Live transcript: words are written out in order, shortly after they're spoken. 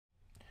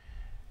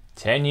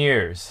10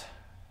 years.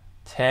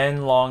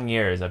 10 long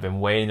years I've been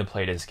waiting to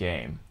play this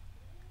game.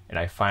 And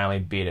I finally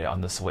beat it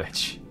on the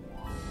Switch.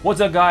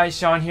 What's up guys,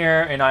 Sean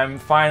here, and I'm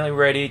finally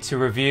ready to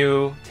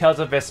review Tales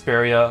of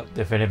Vesperia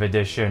Definitive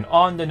Edition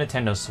on the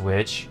Nintendo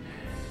Switch.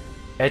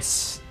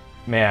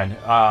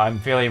 I'm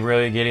feeling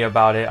really giddy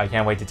about it. I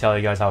can't wait to tell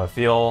you guys how I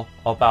feel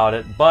about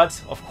it. But,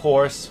 of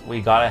course,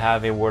 we gotta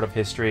have a word of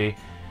history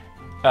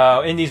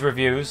in these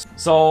reviews.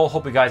 So,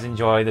 hope you guys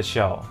enjoy the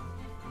show.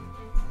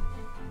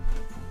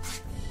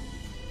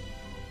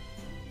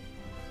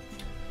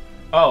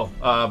 Oh,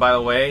 by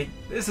the way,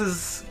 this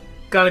is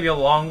gonna be a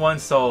long one,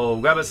 so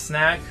grab a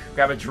snack,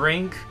 grab a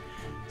drink,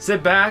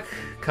 sit back,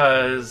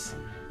 cause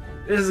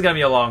this is gonna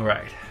be a long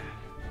ride.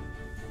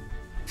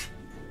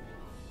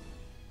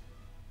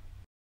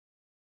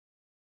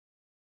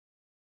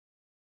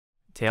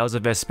 Tales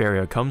of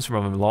Vesperia comes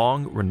from a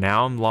long,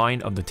 renowned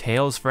line of the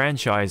Tales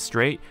franchise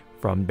straight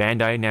from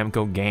Bandai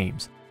Namco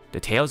Games. The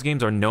Tales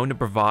games are known to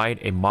provide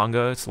a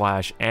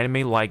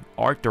manga/anime-like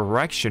art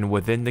direction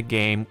within the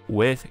game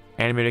with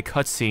animated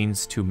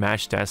cutscenes to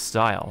match that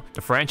style.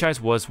 The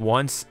franchise was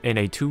once in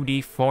a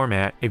 2D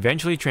format,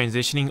 eventually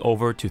transitioning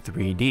over to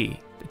 3D.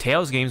 The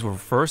Tales games were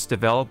first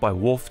developed by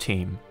Wolf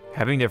Team,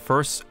 having their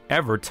first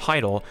ever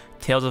title,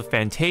 Tales of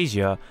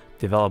Fantasia,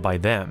 developed by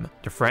them.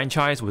 The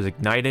franchise was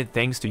ignited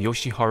thanks to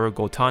Yoshiharu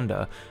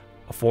Gotanda,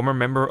 a former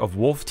member of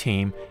Wolf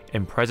Team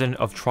and president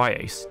of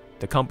Triace,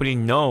 the company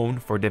known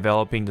for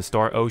developing the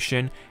Star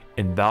Ocean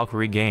and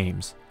Valkyrie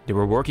games. They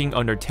were working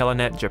under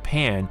Telenet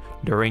Japan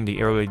during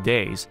the early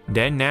days.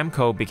 Then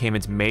Namco became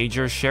its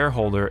major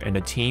shareholder and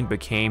the team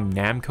became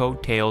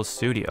Namco Tales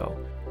Studio.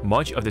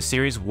 Much of the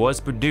series was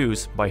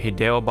produced by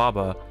Hideo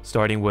Baba,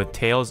 starting with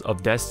Tales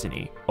of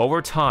Destiny.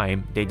 Over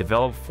time, they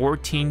developed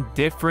 14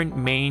 different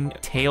main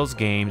Tales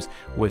games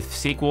with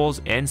sequels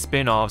and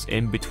spin-offs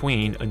in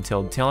between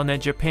until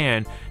Telenet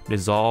Japan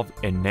dissolved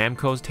and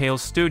Namco's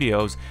Tales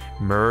Studios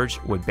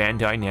merged with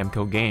Bandai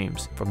Namco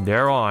Games. From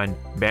there on,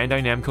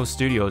 Bandai Namco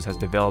Studios has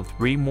developed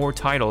 3 more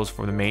titles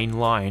for the main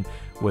line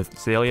with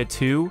Xelia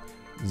 2,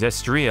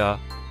 Zestria,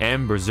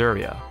 and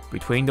Berseria.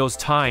 Between those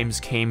times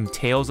came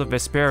Tales of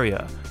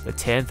Vesperia, the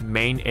 10th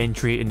main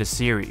entry in the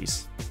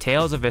series.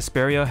 Tales of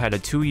Vesperia had a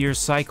 2-year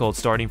cycle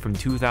starting from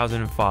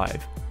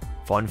 2005.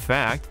 Fun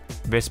fact,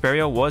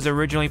 Vesperia was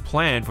originally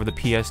planned for the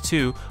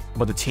PS2,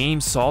 but the team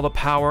saw the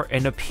power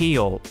and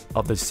appeal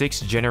of the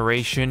 6th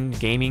generation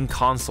gaming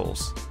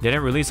consoles. Then it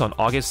released on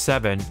August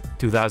 7,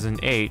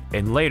 2008,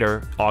 and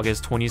later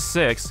August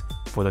 26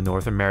 for the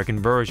North American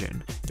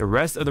version. The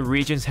rest of the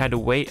regions had to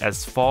wait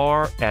as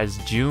far as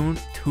June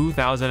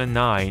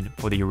 2009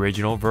 for the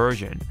original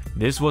version.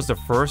 This was the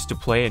first to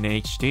play in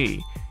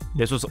HD.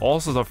 This was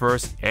also the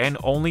first and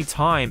only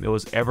time it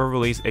was ever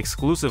released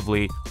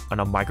exclusively on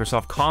a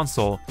Microsoft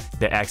console,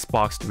 the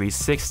Xbox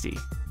 360.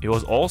 It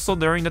was also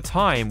during the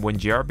time when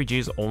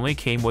JRPGs only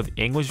came with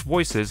English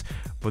voices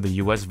for the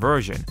US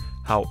version.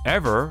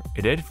 However,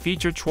 it did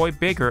feature Troy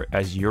Baker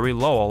as Yuri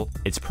Lowell,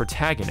 its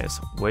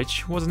protagonist,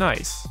 which was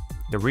nice.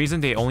 The reason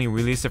they only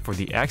released it for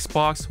the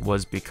Xbox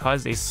was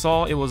because they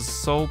saw it was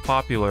so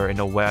popular in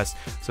the West,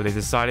 so they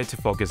decided to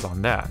focus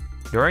on that.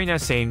 During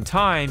that same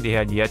time, they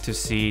had yet to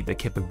see the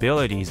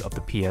capabilities of the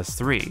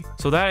PS3,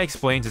 so that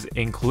explains its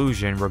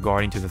inclusion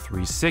regarding to the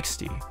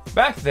 360.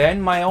 Back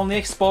then, my only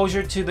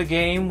exposure to the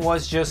game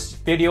was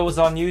just videos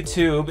on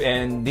YouTube,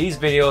 and these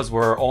videos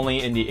were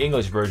only in the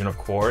English version, of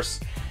course.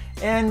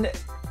 And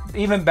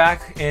even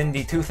back in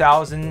the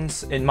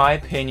 2000s, in my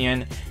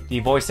opinion, the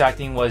voice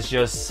acting was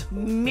just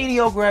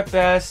mediocre at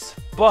best,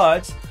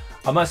 but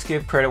I must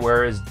give credit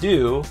where it's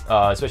due,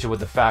 especially with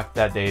the fact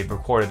that they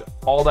recorded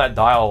all that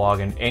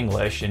dialogue in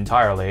English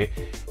entirely,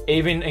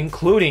 even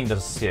including the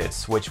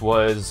skits, which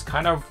was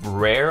kind of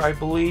rare, I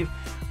believe.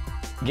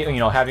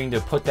 Having to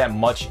put that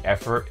much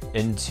effort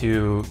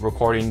into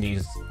recording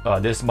these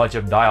this much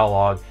of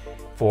dialogue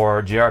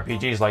for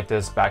JRPGs like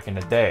this back in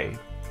the day.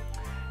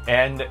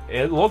 And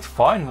it looked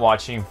fun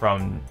watching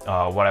from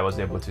what I was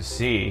able to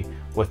see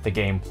with the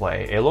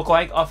gameplay. It looked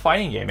like a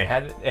fighting game. It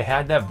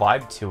had that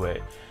vibe to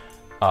it,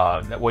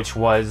 which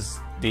was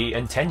the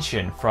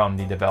intention from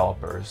the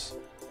developers.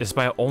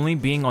 Despite only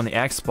being on the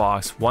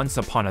Xbox once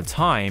upon a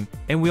time,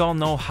 and we all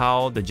know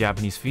how the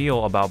Japanese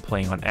feel about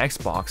playing on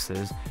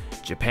Xboxes,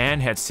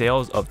 Japan had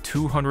sales of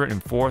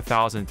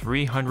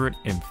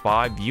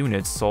 204,305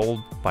 units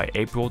sold by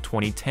April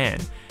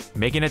 2010,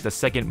 making it the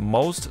second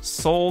most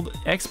sold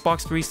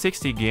Xbox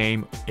 360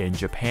 game in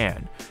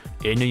Japan.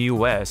 In the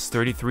US,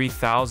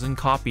 33,000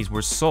 copies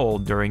were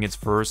sold during its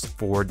first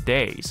 4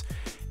 days,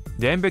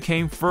 then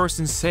became first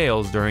in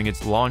sales during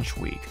its launch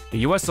week. The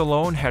US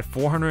alone had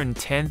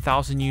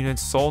 410,000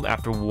 units sold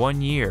after 1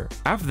 year.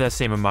 After that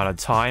same amount of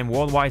time,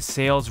 worldwide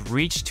sales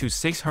reached to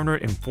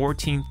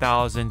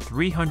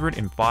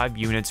 614,305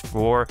 units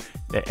for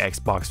the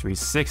Xbox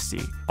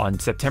 360. On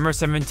September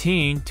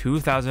 17,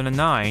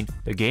 2009,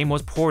 the game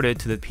was ported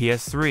to the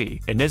PS3,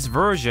 and this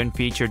version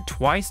featured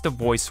twice the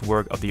voice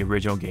work of the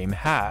original game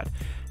had.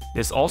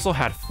 This also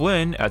had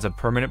Flynn as a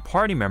permanent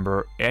party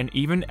member and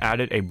even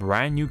added a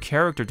brand new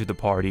character to the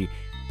party,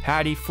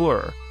 Patty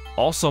Fleur.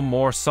 Also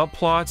more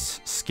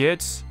subplots,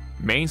 skits,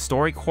 main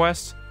story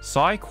quests,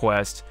 side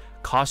quests,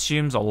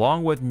 costumes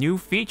along with new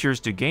features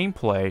to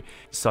gameplay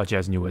such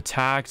as new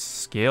attacks,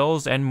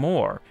 skills, and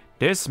more.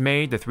 This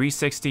made the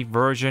 360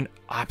 version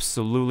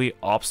absolutely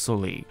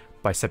obsolete.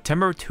 By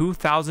September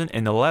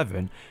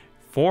 2011,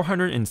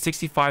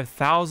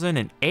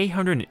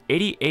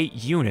 465,888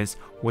 units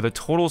were the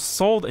total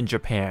sold in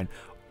Japan,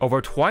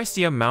 over twice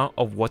the amount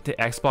of what the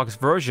Xbox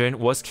version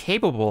was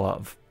capable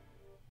of.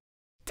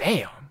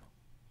 Damn!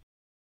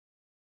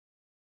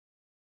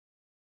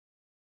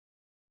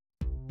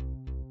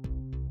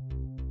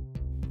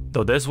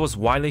 Though this was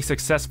widely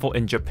successful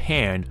in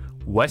Japan,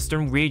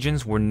 Western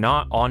regions were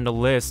not on the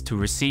list to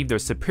receive their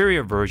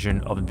superior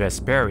version of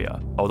Vesperia,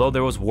 although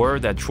there was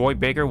word that Troy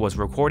Baker was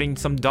recording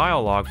some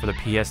dialogue for the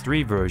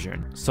PS3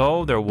 version,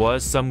 so there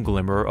was some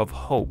glimmer of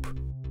hope.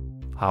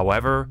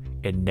 However,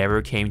 it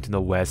never came to the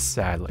West,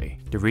 sadly.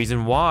 The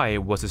reason why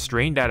was a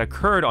strain that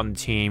occurred on the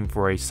team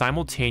for a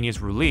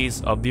simultaneous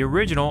release of the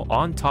original,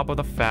 on top of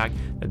the fact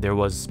that there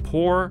was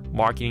poor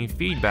marketing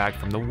feedback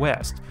from the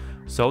West,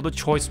 so the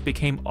choice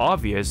became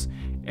obvious,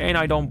 and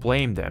I don't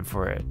blame them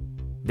for it.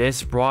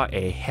 This brought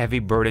a heavy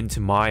burden to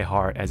my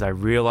heart as I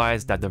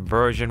realized that the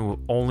version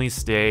will only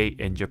stay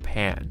in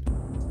Japan.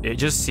 It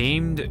just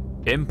seemed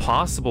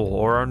impossible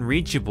or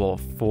unreachable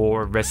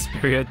for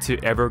Vesperia to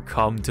ever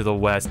come to the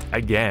West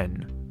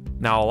again.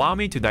 Now allow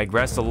me to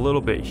digress a little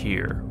bit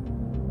here,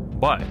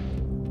 but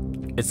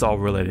it's all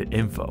related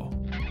info.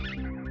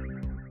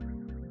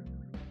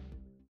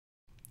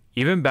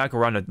 Even back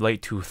around the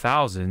late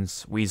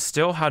 2000s, we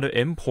still had to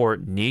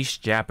import niche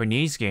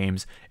Japanese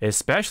games,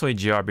 especially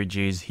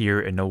JRPGs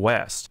here in the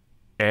West.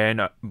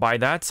 And by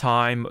that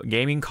time,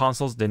 gaming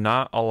consoles did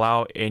not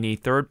allow any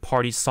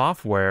third-party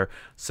software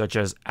such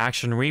as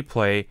Action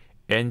Replay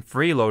and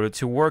Freeloader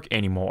to work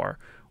anymore,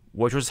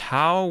 which was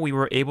how we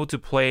were able to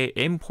play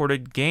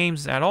imported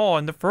games at all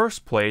in the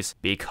first place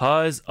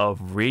because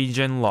of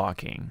region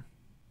locking.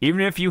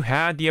 Even if you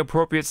had the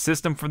appropriate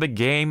system for the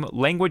game,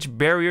 language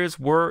barriers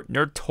were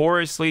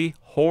notoriously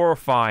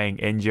horrifying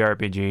in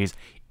JRPGs,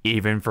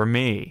 even for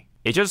me.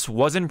 It just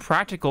wasn't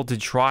practical to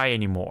try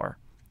anymore.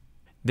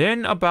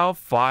 Then about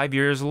 5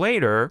 years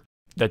later,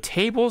 the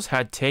tables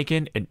had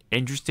taken an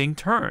interesting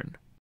turn.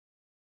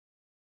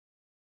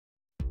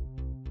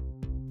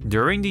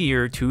 During the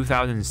year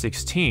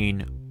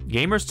 2016,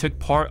 gamers took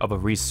part of a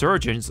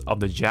resurgence of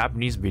the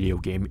Japanese video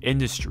game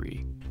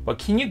industry. But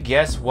can you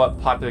guess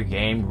what popular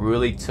game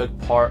really took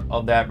part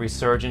of that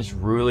resurgence,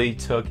 really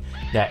took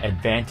that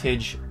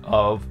advantage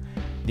of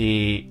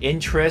the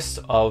interest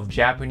of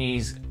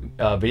Japanese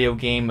video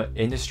game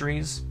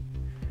industries?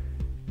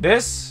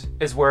 This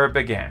is where it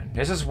began.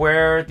 This is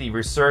where the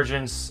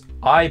resurgence,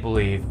 I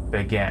believe,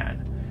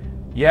 began.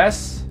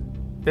 Yes,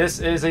 this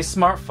is a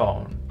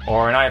smartphone,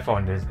 or an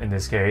iPhone in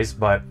this case,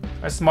 but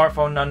a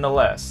smartphone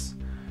nonetheless.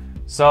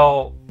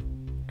 So,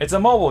 it's a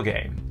mobile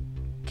game.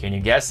 Can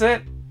you guess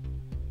it?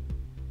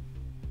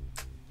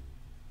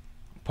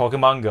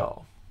 Pokemon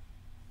Go.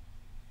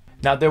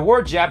 Now there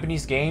were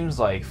Japanese games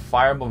like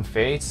Fire Emblem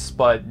Fates,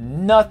 but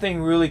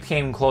nothing really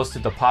came close to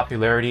the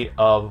popularity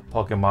of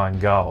Pokemon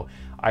Go.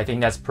 I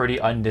think that's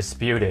pretty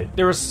undisputed.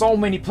 There were so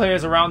many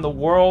players around the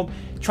world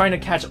trying to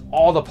catch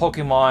all the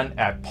Pokemon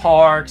at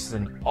parks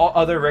and all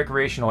other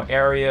recreational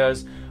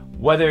areas.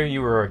 Whether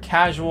you were a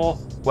casual,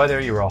 whether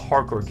you were a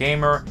hardcore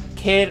gamer,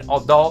 kid,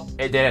 adult,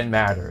 it didn't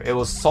matter. It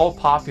was so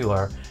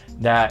popular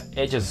that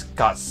it just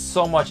got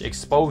so much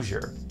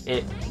exposure.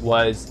 It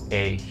was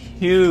a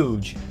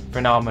huge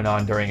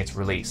phenomenon during its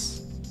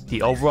release.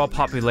 The overall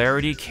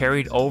popularity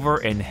carried over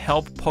and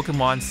helped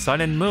Pokemon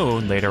Sun and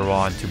Moon later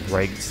on to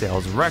break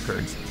sales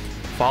records,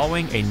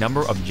 following a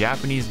number of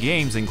Japanese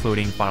games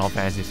including Final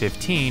Fantasy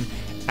XV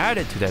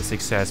added to that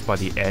success by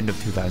the end of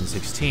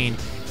 2016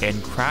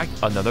 and cracked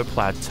another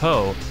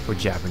plateau for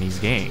Japanese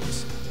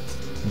games.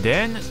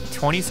 Then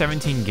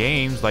 2017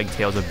 games like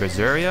Tales of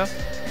Vesperia,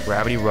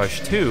 Gravity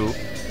Rush 2,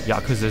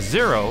 Yakuza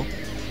 0,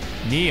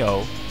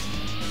 Neo,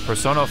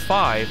 Persona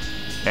 5,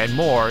 and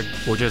more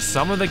were just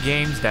some of the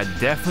games that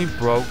definitely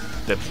broke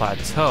the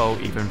plateau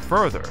even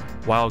further.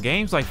 While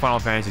games like Final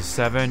Fantasy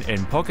VII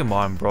and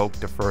Pokemon broke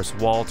the first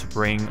wall to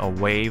bring a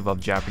wave of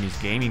Japanese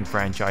gaming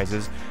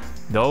franchises,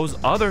 those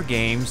other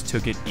games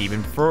took it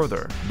even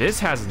further. This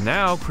has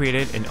now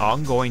created an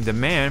ongoing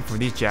demand for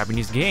these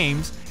Japanese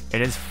games,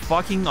 and it's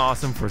fucking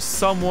awesome for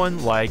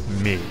someone like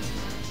me.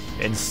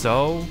 And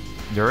so,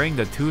 during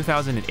the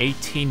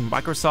 2018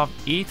 Microsoft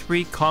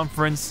E3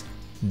 conference,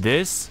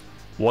 this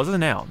was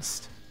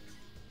announced.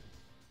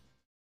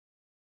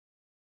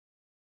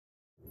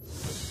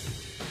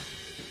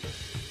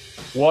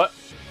 What?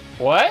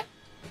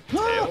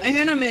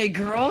 Anime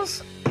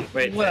girls?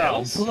 Wait,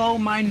 well, blow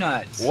my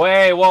nuts.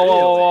 Wait,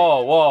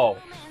 whoa.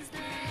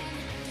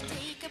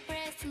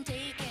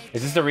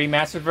 Is this the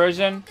remastered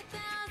version?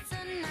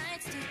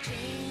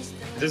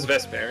 This is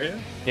Vesperia?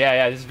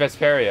 Yeah, this is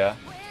Vesperia.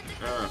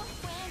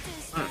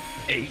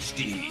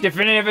 HD.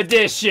 Definitive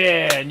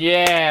Edition,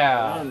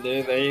 yeah. Come on,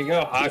 dude, there you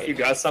go. Hawke, you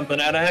got something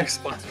out of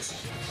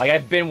Xbox. Like,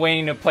 I've been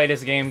waiting to play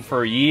this game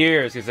for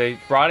years because they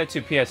brought it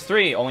to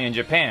PS3 only in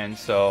Japan,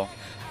 so...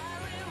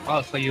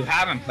 Oh, so you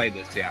haven't played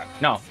this yet?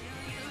 No.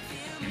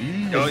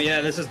 Oh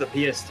yeah, this is the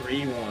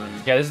PS3 one.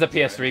 Yeah, this is the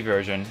PS3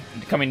 version,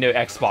 coming to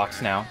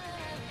Xbox now.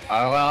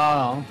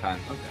 Oh, okay.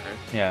 Okay.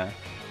 Yeah.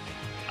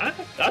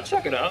 I'll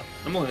check it out.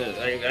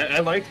 I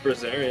liked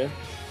Vesperia.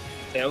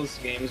 Tales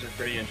games are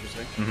pretty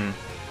interesting.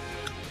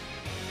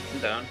 I'm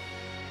down.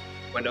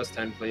 Windows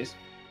 10, please.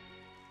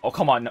 Oh,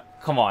 come on.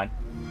 Come on.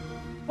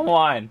 Come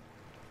on.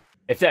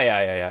 If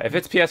If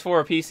it's PS4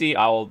 or PC,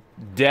 I'll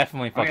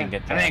definitely fucking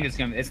get that. I think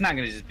it's not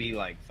gonna just be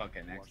like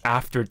fucking Xbox.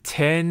 After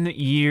 10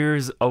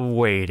 years of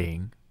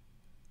waiting,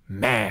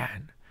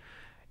 man,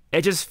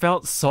 it just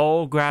felt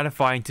so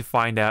gratifying to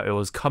find out it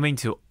was coming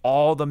to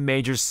all the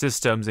major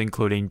systems,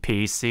 including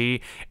PC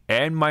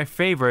and my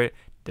favorite,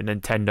 the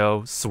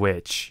Nintendo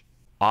Switch.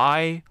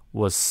 I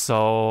was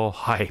so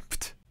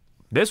hyped.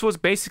 This was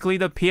basically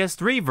the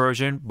PS3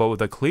 version, but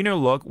with a cleaner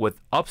look with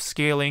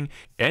upscaling,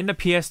 and the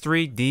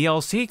PS3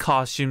 DLC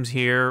costumes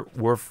here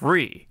were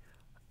free.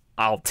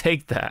 I'll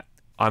take that.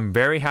 I'm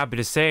very happy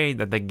to say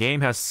that the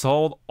game has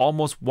sold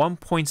almost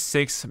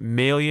 1.6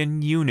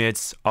 million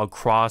units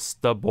across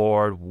the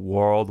board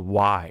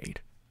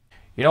worldwide.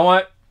 You know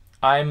what?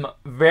 I'm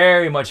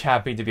very much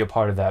happy to be a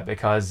part of that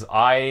because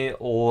I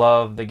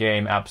love the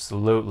game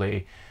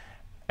absolutely.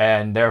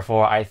 And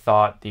therefore, I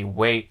thought the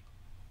wait,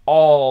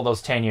 all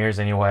those 10 years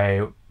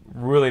anyway,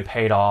 really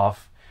paid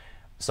off.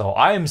 So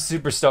I am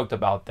super stoked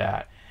about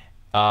that.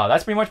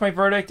 That's pretty much my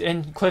verdict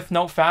in Cliff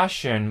Note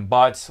fashion.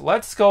 But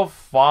let's go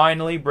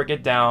finally break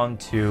it down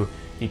to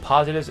the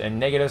positives and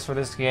negatives for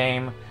this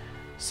game.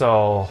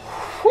 So,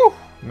 whew,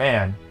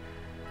 man,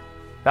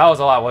 that was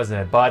a lot,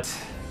 wasn't it? But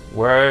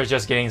we're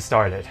just getting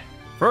started.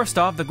 First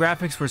off, the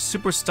graphics were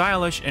super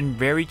stylish and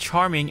very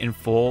charming in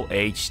full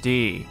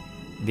HD.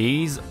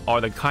 These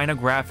are the kind of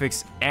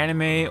graphics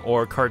anime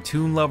or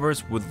cartoon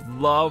lovers would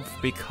love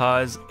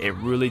because it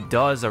really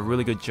does a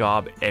really good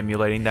job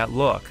emulating that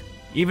look.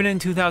 Even in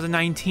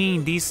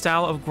 2019, these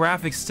style of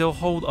graphics still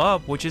hold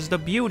up, which is the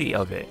beauty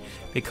of it,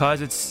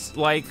 because it's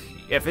like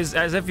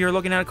as if you're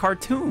looking at a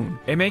cartoon.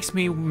 It makes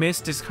me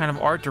miss this kind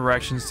of art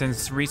direction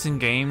since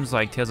recent games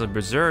like Tales of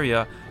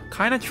Vesperia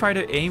kind of try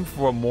to aim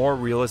for a more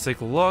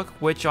realistic look,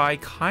 which I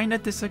kind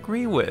of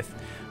disagree with.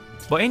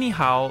 But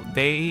anyhow,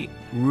 they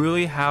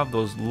really have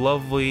those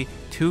lovely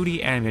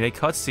 2D animated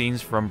cutscenes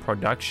from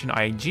Production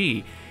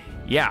IG.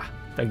 Yeah,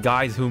 the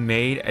guys who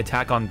made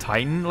Attack on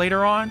Titan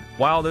later on.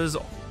 While there's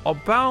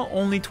about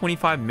only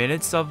 25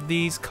 minutes of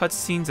these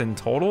cutscenes in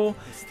total,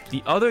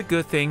 the other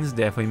good things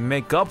definitely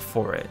make up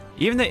for it.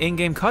 Even the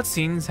in-game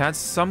cutscenes had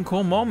some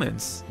cool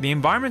moments. The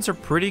environments are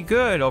pretty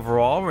good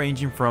overall,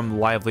 ranging from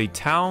lively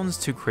towns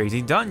to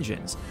crazy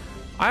dungeons.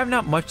 I have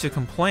not much to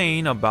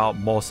complain about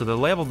most of the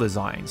level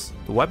designs.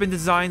 The weapon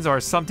designs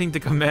are something to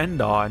commend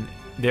on.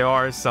 There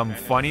are some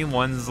funny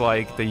ones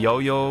like the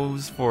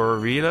yo-yos for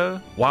Rita.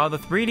 While the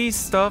 3D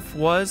stuff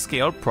was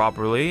scaled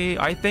properly,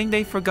 I think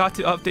they forgot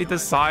to update the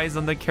size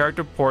on the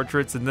character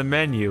portraits in the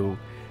menu.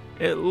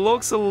 It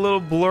looks a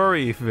little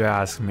blurry if you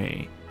ask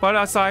me. But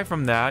aside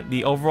from that,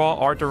 the overall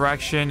art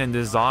direction and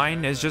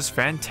design is just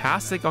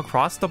fantastic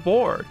across the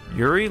board.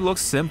 Yuri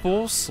looks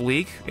simple,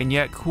 sleek, and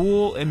yet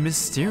cool and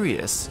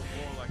mysterious.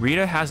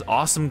 Rita has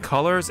awesome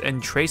colors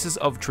and traces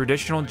of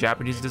traditional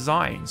Japanese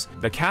designs.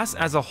 The cast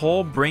as a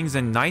whole brings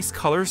in nice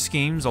color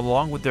schemes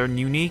along with their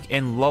unique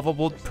and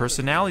lovable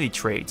personality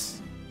traits.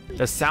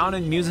 The sound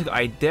and music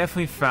I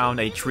definitely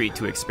found a treat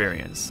to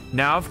experience.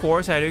 Now of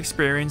course I had to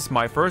experience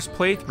my first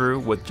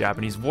playthrough with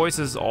Japanese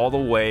voices all the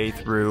way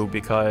through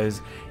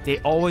because they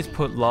always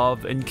put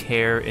love and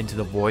care into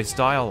the voice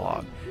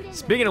dialogue.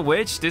 Speaking of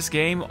which, this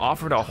game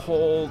offered a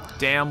whole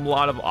damn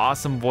lot of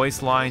awesome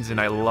voice lines and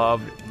I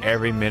loved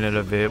every minute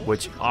of it,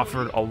 which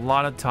offered a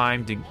lot of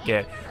time to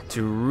get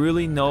to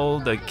really know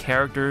the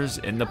characters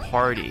in the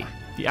party.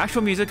 The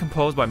actual music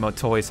composed by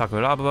Motoi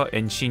Sakuraba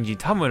and Shinji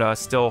Tamura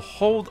still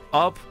hold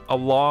up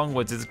along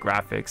with its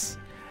graphics.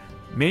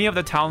 Many of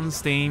the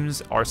town's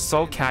themes are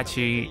so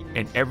catchy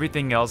and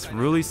everything else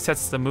really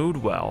sets the mood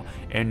well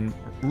and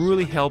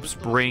really helps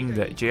bring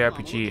the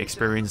JRPG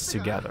experience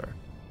together.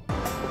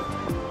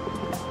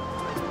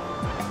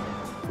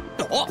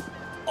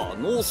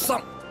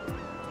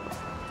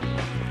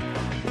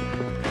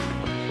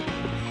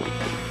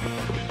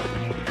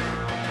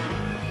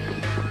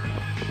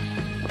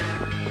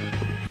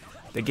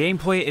 The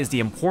gameplay is the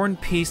important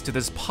piece to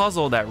this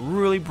puzzle that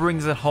really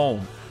brings it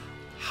home.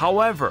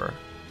 However,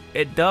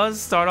 it does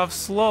start off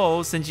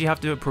slow since you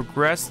have to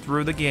progress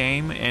through the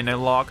game and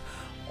unlock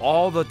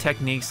all the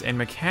techniques and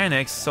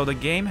mechanics, so the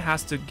game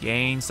has to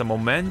gain some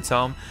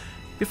momentum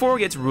before it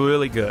gets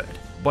really good.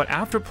 But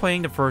after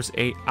playing the first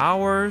 8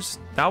 hours,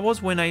 that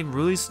was when I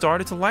really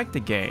started to like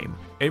the game.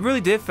 It really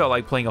did feel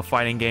like playing a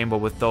fighting game but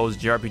with those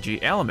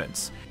JRPG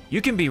elements.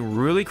 You can be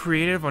really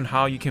creative on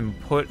how you can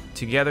put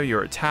together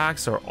your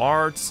attacks or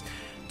arts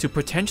to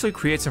potentially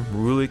create some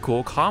really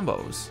cool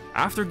combos.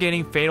 After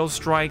getting Fatal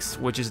Strikes,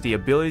 which is the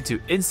ability to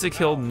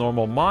insta-kill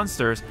normal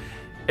monsters,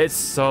 it's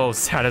so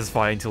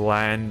satisfying to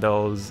land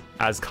those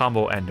as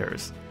combo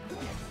enders.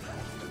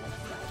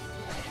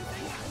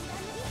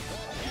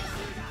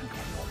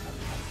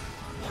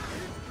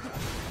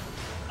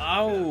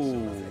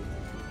 Ow!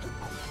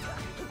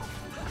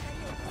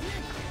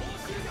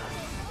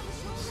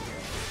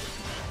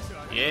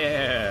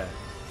 Yeah!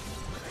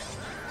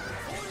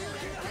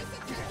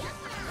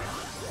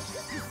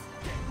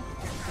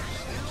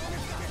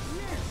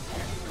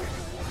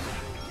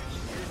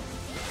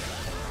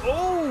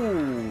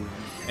 Oh!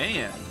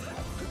 Man!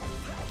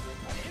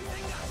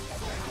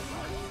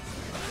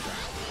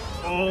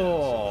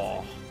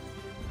 Oh!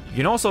 You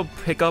can also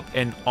pick up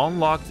and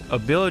unlock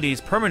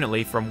abilities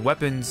permanently from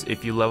weapons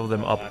if you level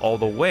them up all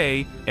the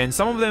way, and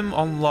some of them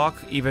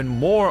unlock even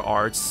more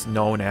arts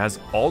known as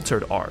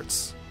altered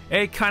arts.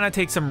 It kind of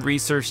takes some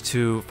research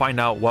to find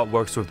out what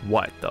works with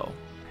what though.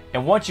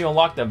 And once you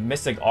unlock the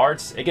mystic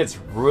arts, it gets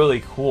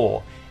really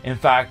cool. In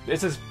fact,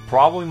 this is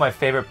probably my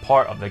favorite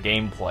part of the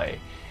gameplay.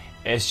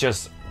 It's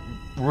just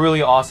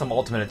really awesome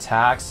ultimate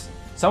attacks.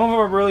 Some of them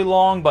are really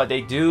long, but they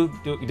do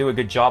a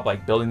good job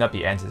like building up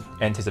the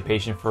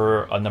anticipation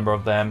for a number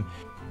of them.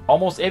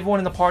 Almost everyone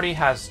in the party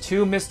has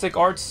 2 mystic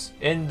arts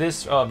in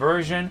this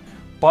version,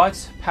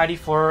 but Patty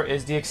Fleur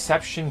is the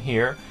exception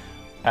here,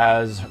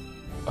 as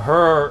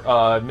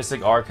her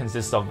mystic art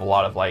consists of a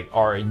lot of like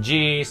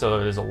RNG, so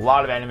there's a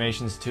lot of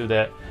animations to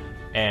that,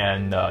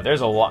 and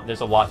there's a lot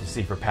to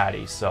see for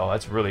Patty, so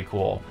that's really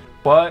cool.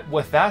 But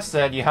with that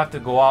said, you have to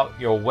go out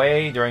your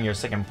way during your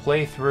second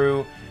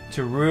playthrough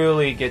to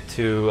really get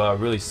to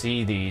really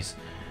see these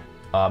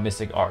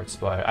mystic arts.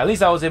 But at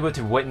least I was able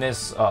to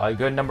witness a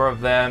good number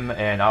of them,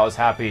 and I was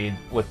happy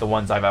with the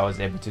ones I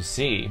was able to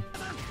see.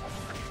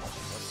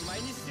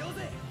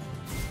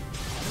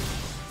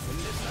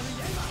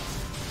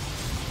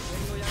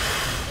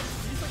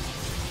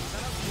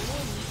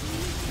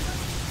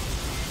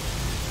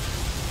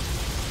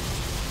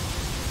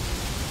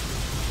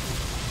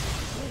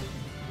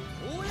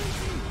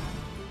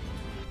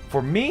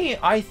 For me,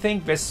 I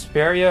think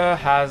Vesperia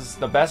has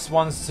the best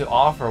ones to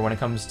offer when it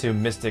comes to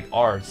mystic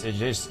arts. They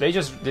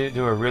just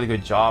do a really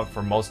good job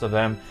for most of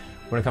them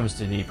when it comes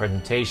to the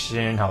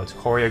presentation, how it's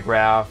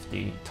choreographed,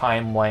 the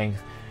time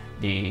length,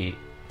 the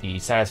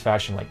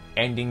satisfaction like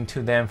ending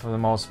to them for the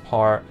most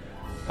part.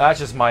 That's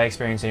just my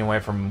experience anyway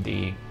from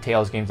the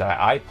Tales games that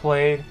I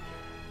played.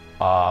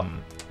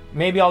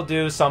 Maybe I'll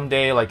do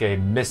someday like a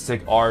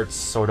mystic arts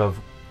sort of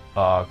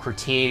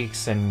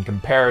critiques and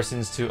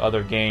comparisons to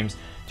other games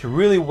to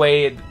really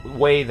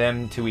weigh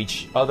them to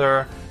each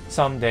other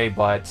someday.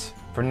 But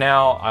for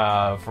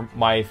now, for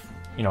my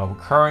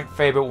current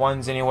favorite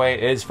ones anyway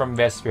is from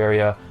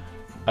Vesperia.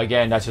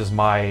 Again, that's just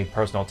my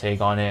personal take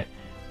on it.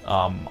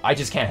 I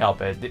just can't help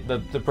it.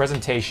 The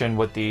presentation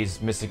with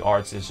these mystic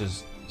arts is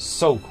just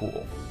so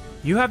cool.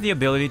 You have the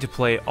ability to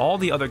play all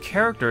the other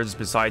characters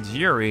besides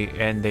Yuri,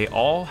 and they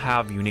all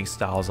have unique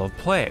styles of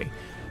play.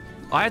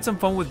 I had some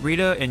fun with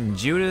Rita and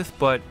Judith,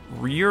 but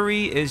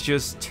Yuri is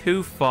just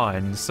too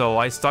fun, so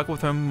I stuck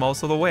with him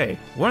most of the way.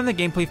 One of the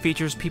gameplay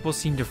features people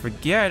seem to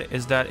forget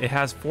is that it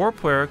has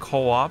 4-player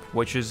co-op,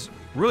 which is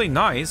really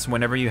nice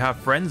whenever you have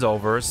friends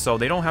over, so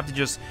they don't have to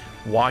just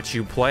watch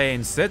you play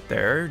and sit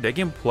there. They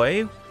can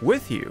play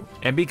with you.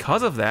 And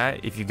because of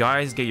that, if you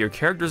guys get your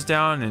characters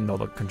down and all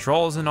the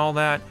controls and all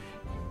that,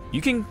 you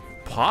can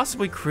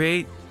possibly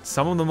create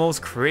some of the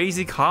most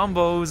crazy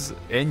combos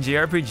in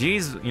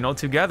JRPGs,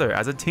 together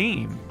as a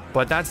team.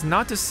 But that's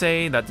not to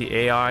say that the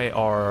AI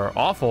are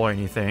awful or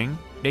anything.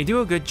 They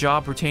do a good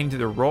job pertaining to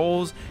their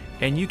roles,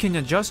 and you can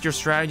adjust your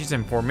strategies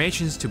and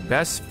formations to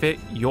best fit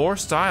your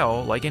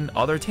style like in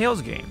other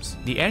Tales games.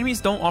 The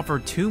enemies don't offer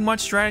too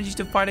much strategy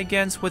to fight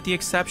against with the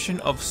exception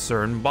of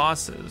certain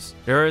bosses.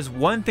 There is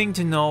one thing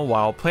to know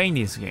while playing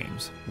these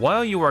games.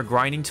 While you are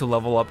grinding to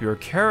level up your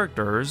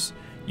characters,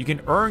 you can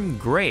earn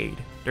grade.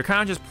 They're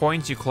kind of just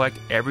points you collect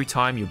every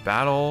time you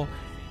battle,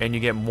 and you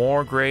get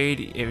more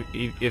grade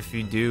if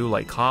you do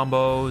like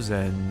combos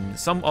and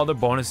some other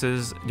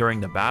bonuses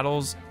during the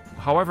battles.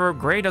 However,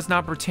 grade does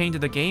not pertain to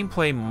the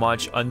gameplay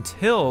much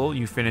until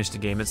you finish the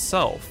game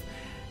itself.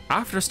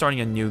 After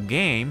starting a new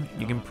game,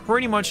 you can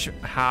pretty much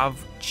have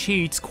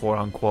cheats, quote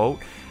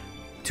unquote,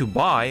 to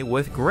buy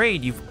with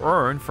grade you've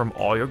earned from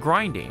all your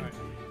grinding.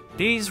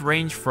 These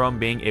range from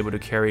being able to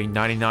carry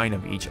 99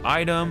 of each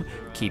item,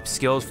 keep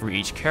skills for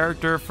each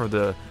character for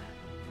the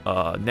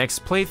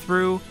next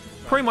playthrough,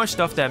 pretty much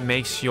stuff that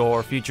makes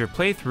your future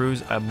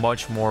playthroughs a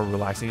much more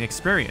relaxing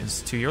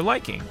experience to your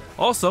liking.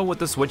 Also, with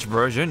the Switch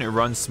version, it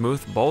runs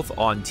smooth both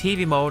on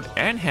TV mode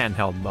and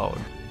handheld mode,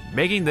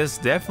 making this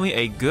definitely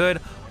a good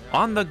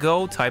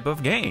on-the-go type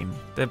of game.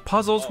 The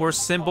puzzles were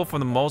simple for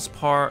the most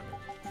part,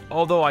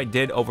 although I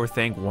did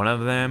overthink one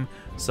of them,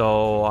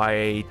 so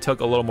I took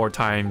a little more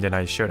time than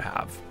I should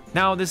have.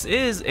 Now, this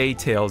is a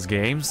Tales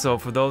game, so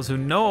for those who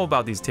know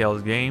about these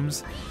Tales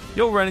games,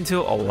 you'll run into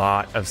a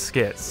lot of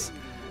skits.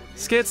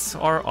 Skits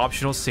are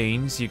optional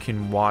scenes you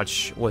can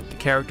watch with the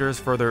characters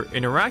further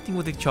interacting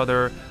with each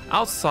other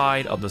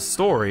outside of the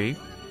story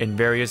in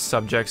various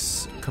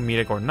subjects,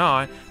 comedic or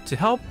not, to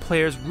help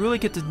players really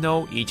get to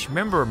know each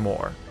member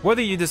more.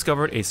 Whether you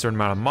discovered a certain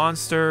amount of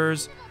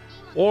monsters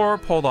or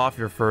pulled off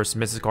your first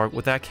Mystic arc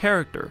with that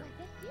character.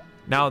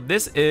 Now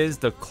this is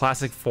the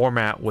classic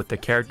format with the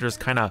characters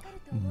kind of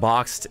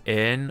boxed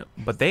in,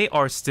 but they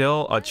are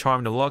still a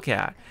charm to look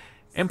at.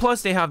 And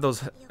plus they have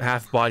those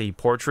half-body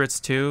portraits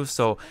too,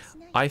 so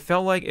I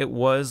felt like it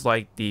was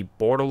like the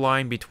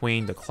borderline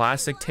between the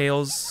classic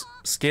Tales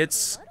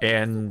skits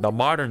and the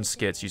modern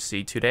skits you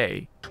see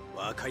today.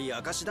 若い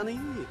証だね。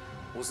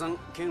おさん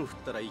剣振っ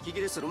たら息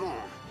切れするもん。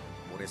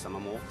俺様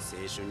も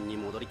青春に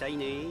戻りたい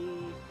ね。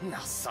情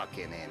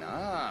けねえ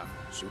な。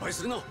心配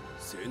するな。青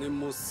年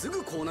もす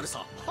ぐこうなるさ。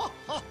はっ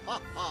はっは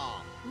っ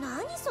は。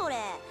何それ？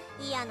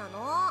嫌な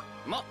の？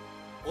ま、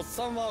おっ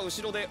さんは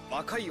後ろで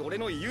若い俺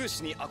の勇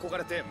姿に憧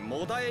れて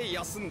もだえ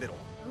休んでろ。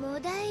も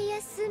だえ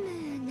休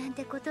むなん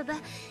て言葉、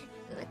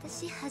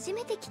私初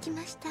めて聞き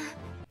ました。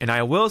And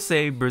I will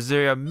say,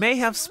 Vesperia may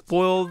have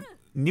spoiled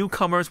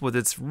newcomers with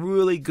its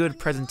really good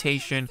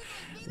presentation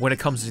when it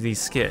comes to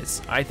these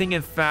skits. I think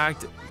in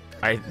fact,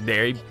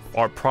 they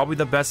are probably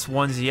the best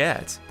ones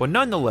yet. But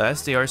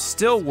nonetheless, they are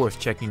still worth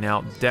checking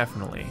out,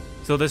 definitely.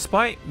 So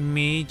despite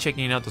me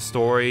checking out the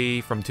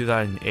story from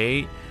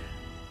 2008,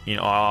 you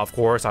know, of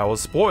course I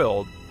was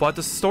spoiled. But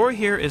the story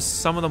here is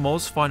some of the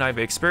most fun I've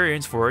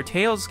experienced for a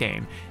Tales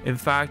game. In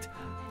fact,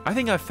 I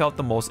think I felt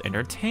the most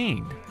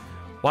entertained.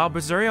 While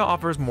Vesperia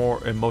offers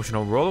more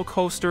emotional roller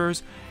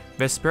coasters,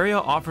 Vesperia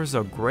offers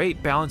a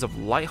great balance of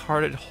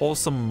lighthearted,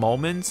 wholesome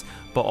moments,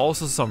 but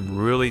also some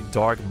really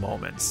dark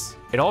moments.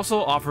 It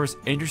also offers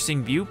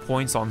interesting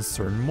viewpoints on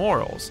certain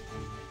morals.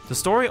 The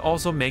story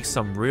also makes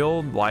some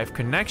real-life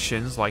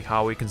connections, like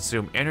how we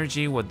consume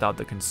energy without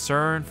the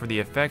concern for the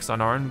effects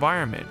on our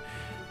environment.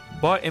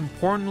 But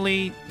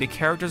importantly, the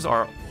characters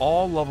are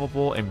all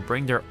lovable and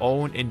bring their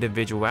own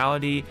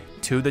individuality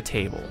to the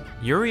table.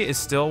 Yuri is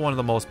still one of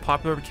the most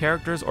popular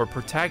characters or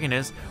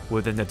protagonists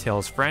within the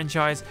Tales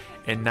franchise,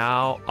 and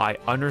now I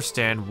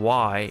understand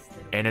why,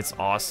 and it's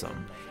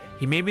awesome.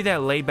 He may be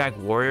that laid-back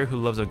warrior who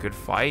loves a good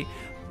fight,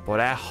 but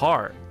at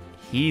heart,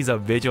 he's a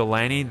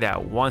vigilante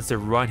that wants to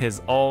run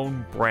his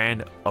own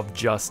brand of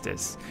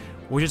justice,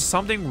 which is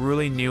something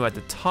really new at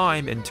the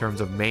time in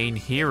terms of main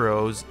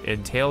heroes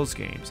in Tales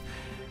games.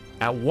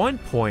 At one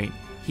point,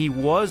 he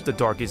was the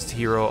darkest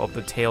hero of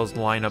the Tales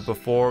lineup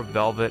before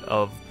Velvet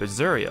of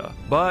Vesperia,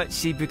 but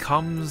she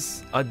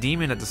becomes a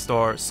demon at the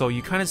start, so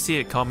you kind of see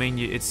it coming.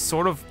 It's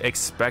sort of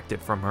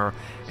expected from her.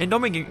 And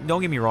don't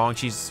get me wrong,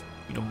 she's,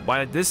 you know,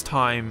 by this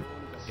time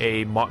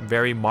a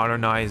very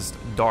modernized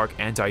dark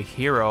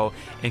anti-hero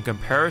in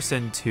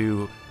comparison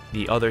to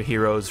the other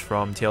heroes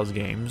from Tales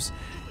games.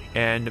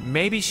 And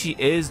maybe she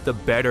is the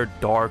better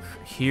dark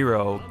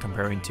hero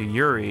comparing to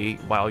Yuri,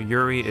 while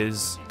Yuri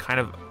is kind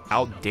of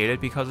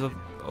outdated because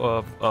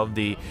of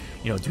the,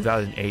 you know,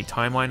 2008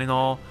 timeline and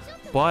all.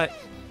 But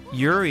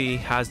Yuri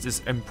has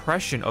this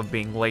impression of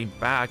being laid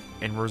back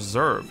and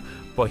reserved,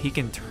 but he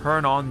can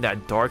turn on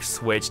that dark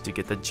switch to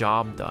get the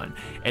job done,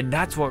 and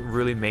that's what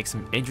really makes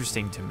him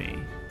interesting to me.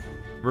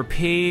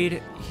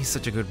 Rapide, he's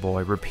such a good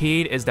boy.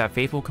 Rapide is that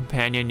faithful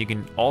companion you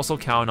can also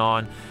count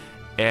on,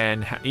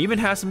 and even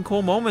has some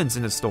cool moments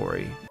in the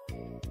story.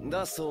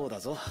 だそうだ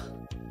ぞ。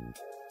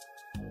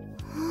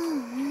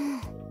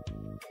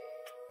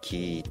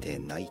聞いて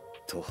ない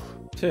と。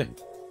何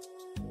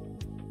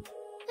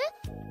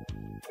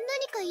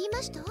か言い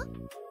ました？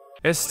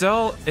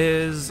 Estelle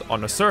is,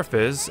 on the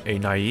surface, a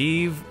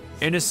naive,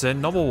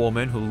 innocent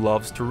noblewoman who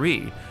loves to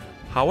read.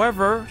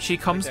 However, she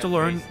comes to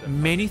learn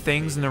many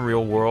things in the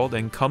real world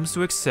and comes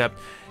to accept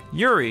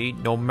Yuri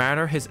no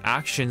matter his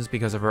actions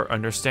because of her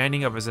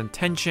understanding of his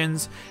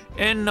intentions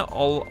and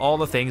all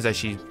the things that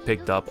she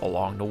picked up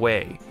along the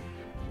way.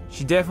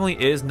 She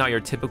definitely is not your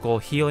typical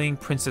healing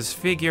princess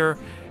figure,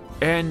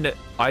 and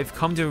I've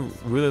come to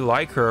really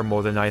like her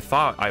more than I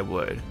thought I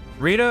would.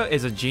 Rita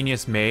is a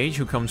genius mage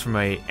who comes from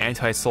an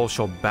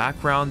antisocial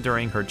background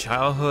during her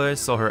childhood,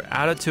 so her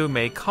attitude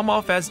may come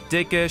off as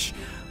dickish,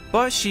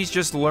 but she's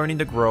just learning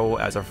to grow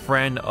as a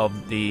friend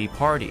of the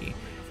party.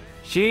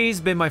 She's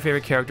been my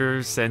favorite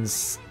character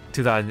since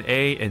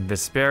 2008 in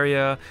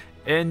Vesperia,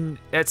 and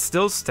it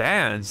still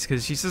stands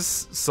because she's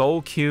just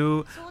so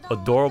cute,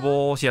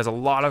 adorable. She has a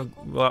lot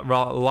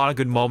of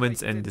good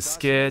moments in the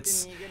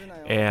skits,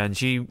 and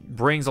she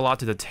brings a lot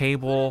to the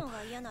table.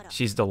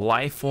 She's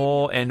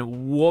delightful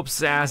and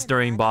whoops ass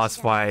during boss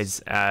fights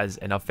as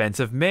an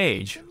offensive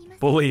mage.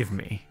 Believe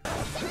me.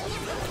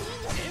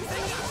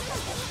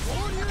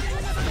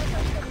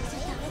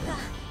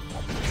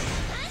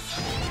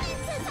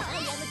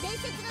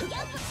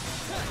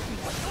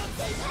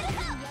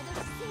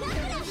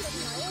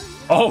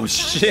 Oh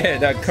shit,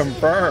 that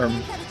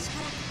confirmed.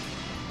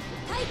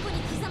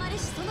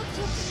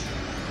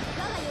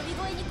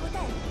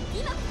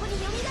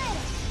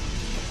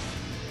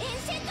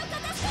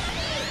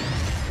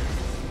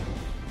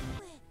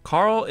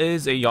 Carl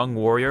is a young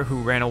warrior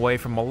who ran away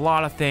from a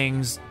lot of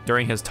things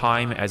during his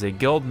time as a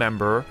guild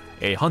member,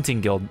 a hunting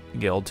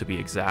guild to be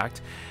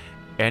exact,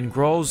 and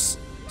grows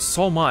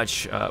so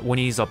much when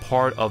he's a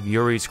part of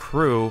Yuri's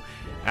crew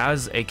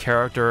as a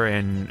character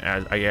and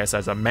I guess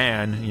as a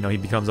man. You know, he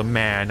becomes a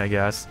man, I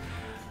guess,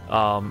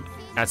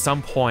 at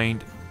some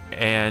point,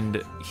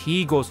 and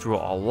he goes through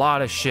a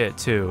lot of shit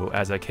too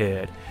as a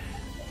kid.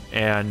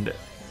 And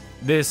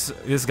this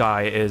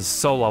guy is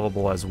so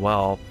lovable as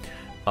well.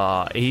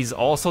 He's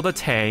also the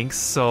tank,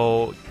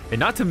 so, and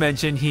not to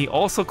mention, he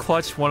also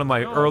clutched one of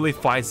my early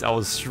fights. I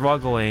was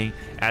struggling,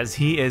 as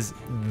he is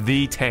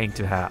the tank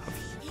to have.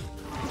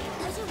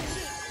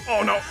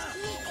 Oh no!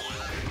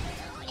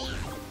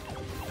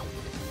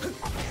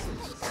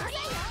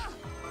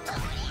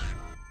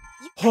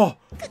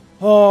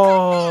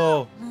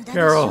 Oh,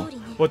 Carol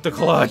with the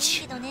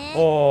clutch.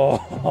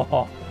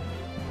 Oh,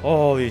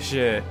 holy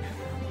shit.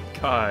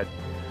 God,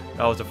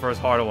 that was the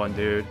first hard one,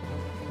 dude.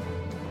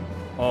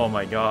 Oh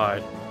my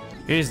god.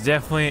 He's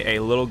definitely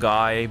a little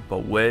guy,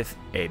 but with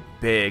a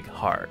big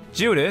heart.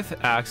 Judith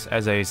acts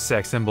as a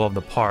sex symbol of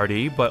the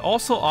party, but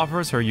also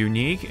offers her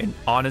unique and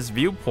honest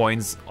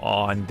viewpoints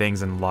on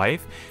things in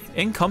life,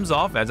 and comes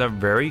off as a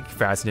very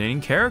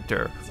fascinating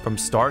character from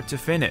start to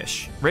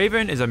finish.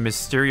 Raven is a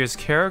mysterious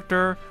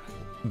character,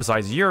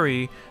 besides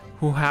Yuri,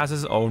 who has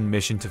his own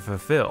mission to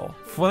fulfill.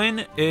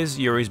 Flynn is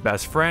Yuri's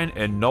best friend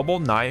and noble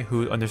knight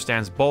who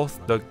understands both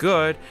the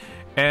good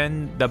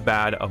and the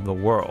bad of the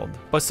world,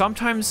 but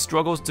sometimes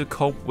struggles to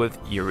cope with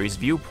Yuri's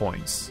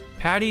viewpoints.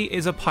 Patty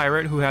is a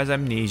pirate who has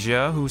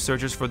amnesia, who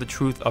searches for the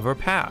truth of her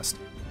past.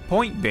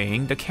 Point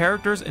being, the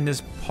characters in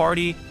this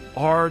party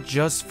are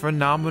just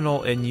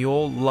phenomenal and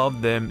you'll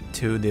love them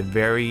to the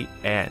very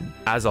end.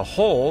 As a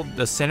whole,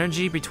 the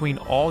synergy between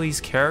all these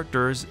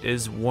characters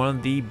is one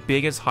of the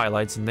biggest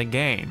highlights in the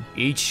game.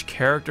 Each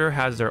character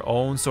has their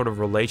own sort of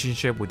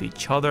relationship with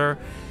each other,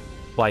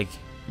 like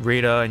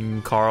Rita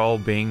and Carl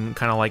being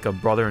kind of like a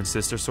brother and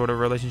sister sort of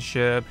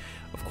relationship.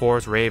 Of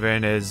course,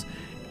 Raven is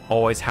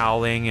always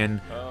howling and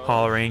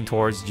hollering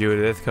towards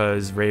Judith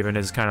because Raven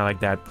is kind of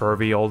like that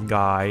pervy old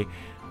guy.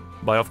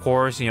 But of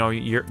course, you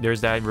know, there's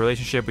that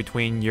relationship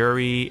between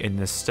Yuri and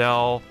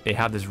Estelle. They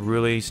have this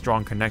really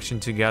strong connection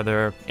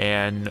together,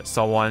 and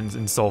so on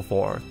and so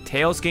forth.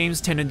 Tales games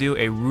tend to do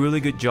a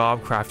really good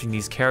job crafting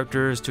these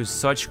characters to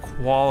such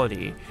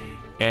quality,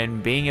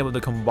 and being able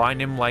to combine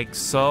them like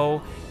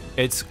so,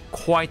 it's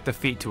quite the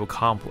feat to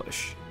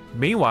accomplish.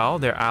 Meanwhile,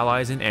 their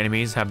allies and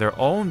enemies have their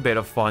own bit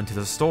of fun to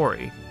the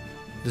story.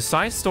 The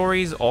side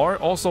stories are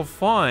also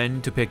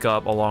fun to pick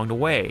up along the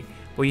way,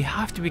 but you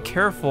have to be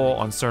careful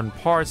on certain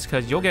parts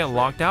because you'll get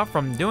locked out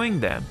from doing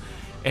them.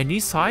 And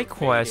these side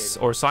quests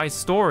or side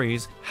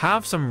stories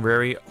have some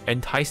very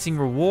enticing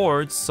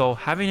rewards, so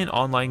having an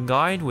online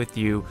guide with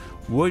you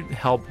would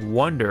help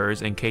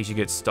wonders in case you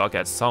get stuck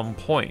at some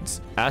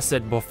points. As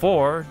said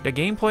before, the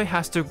gameplay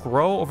has to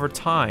grow over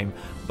time,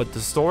 but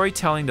the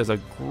storytelling does a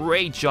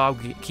great job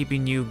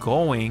keeping you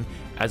going,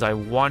 as I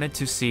wanted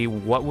to see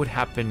what would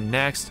happen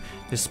next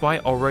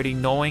despite already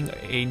knowing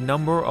a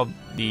number of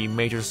the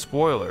major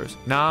spoilers.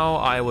 Now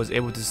I was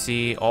able to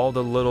see all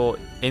the little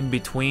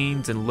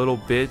in-betweens and little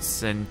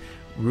bits and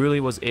really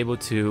was able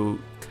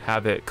to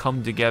have it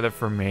come together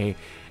for me,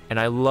 and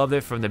I loved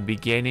it from the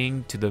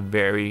beginning to the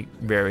very,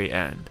 very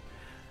end.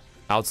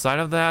 Outside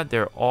of that,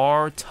 there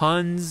are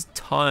tons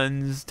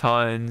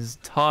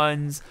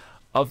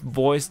of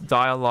voice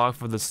dialogue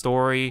for the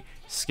story,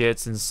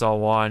 skits, and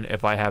so on,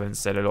 if I haven't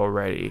said it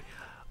already.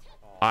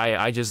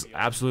 I just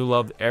absolutely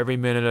loved every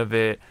minute of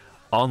it,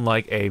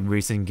 unlike a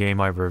recent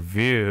game I've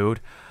reviewed.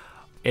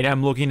 And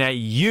I'm looking at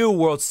you,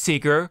 World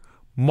Seeker,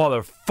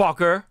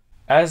 motherfucker!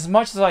 As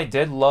much as I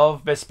did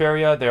love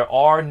Vesperia, there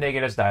are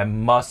negatives that I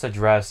must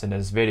address in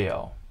this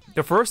video.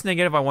 The first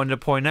negative I wanted to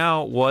point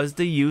out was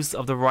the use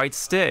of the right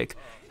stick.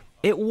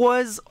 It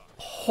was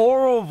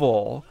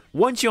horrible.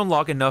 Once you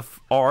unlock enough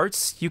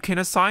arts, you can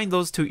assign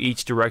those to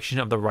each direction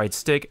of the right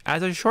stick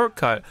as a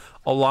shortcut,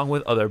 along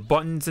with other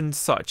buttons and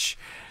such.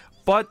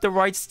 But the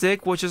right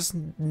stick was just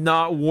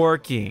not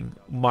working.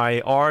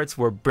 My arts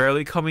were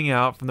barely coming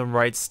out from the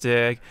right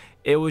stick.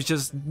 It was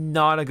just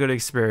not a good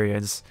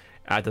experience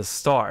at the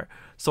start.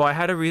 So I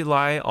had to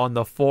rely on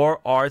the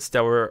 4 arts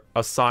that were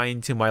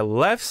assigned to my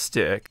left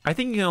stick. I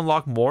think you can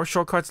unlock more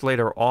shortcuts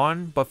later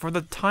on, but for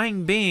the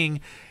time being,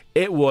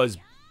 it was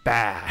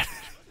bad.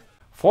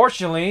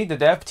 Fortunately, the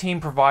dev team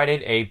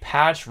provided a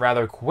patch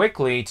rather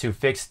quickly to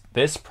fix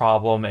this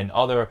problem and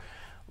other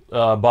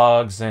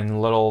bugs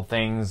and little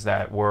things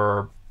that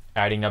were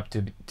adding up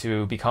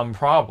to become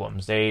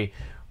problems. They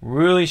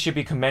really should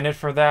be commended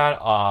for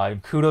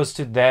that. Kudos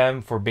to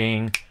them for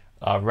being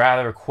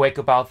rather quick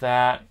about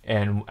that.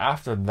 And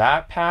after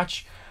that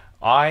patch,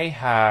 I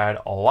had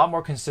a lot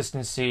more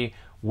consistency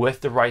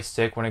with the right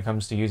stick when it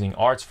comes to using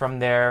arts from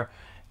there.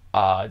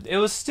 It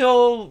was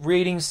still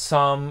reading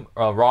some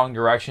wrong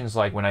directions,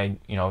 like when I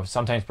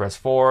sometimes press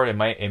forward,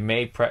 it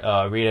may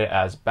read it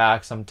as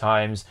back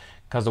sometimes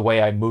because the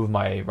way I move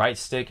my right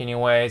stick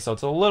anyway, so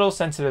it's a little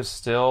sensitive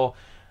still.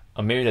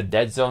 Maybe the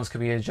dead zones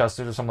could be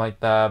adjusted or something like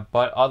that.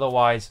 But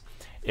otherwise,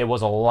 it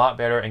was a lot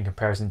better in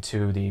comparison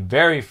to the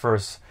very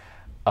first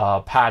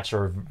patch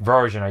or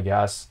version, I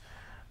guess,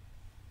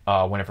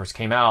 when it first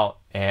came out.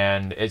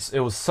 And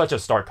it was such a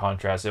stark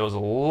contrast. It was a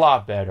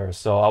lot better.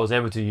 So I was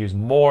able to use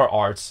more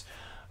arts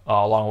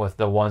along with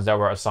the ones that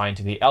were assigned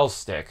to the L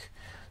stick.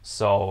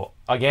 So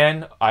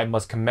again, I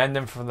must commend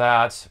them for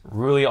that.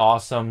 Really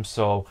awesome.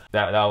 So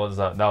that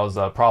was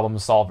a problem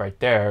solved right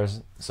there.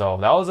 So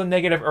that was a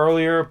negative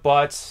earlier,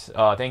 but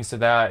thanks to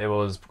that, it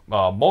was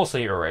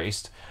mostly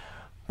erased.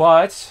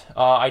 But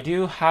I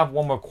do have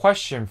one more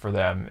question for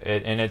them,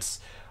 and it's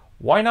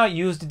why not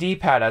use the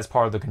D-pad as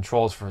part of the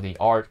controls for the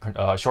art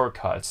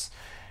shortcuts?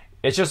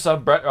 It's just a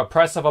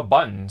press of a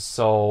button,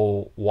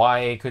 so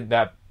why could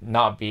that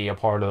not be a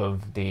part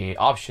of the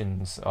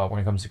options when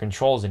it comes to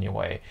controls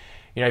anyway?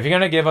 You know, if you're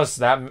gonna give us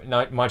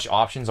that much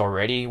options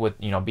already with,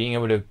 you know, being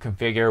able to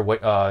configure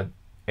what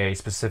a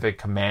specific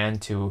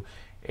command to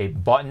a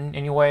button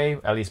anyway,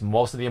 at least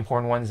most of the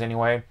important ones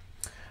anyway,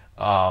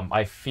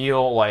 I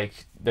feel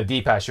like the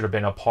D-pad should have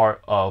been a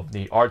part of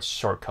the art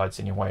shortcuts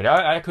anyway.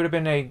 That could have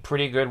been a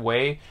pretty good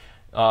way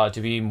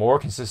to be more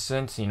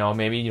consistent. You know,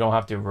 maybe you don't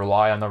have to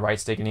rely on the right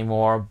stick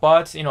anymore.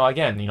 But, you know,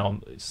 again, you know,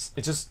 it's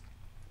just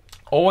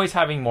always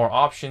having more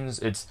options.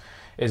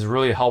 Is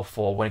really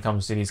helpful when it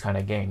comes to these kind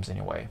of games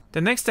anyway.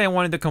 The next thing I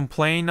wanted to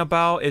complain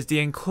about is the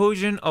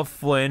inclusion of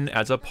Flynn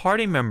as a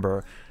party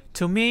member.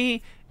 To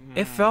me,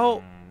 it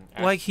felt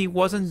like he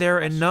wasn't there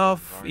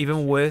enough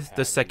even with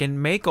the second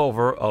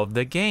makeover of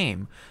the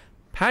game.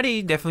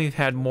 Patty definitely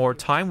had more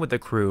time with the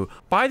crew.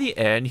 By the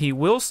end, he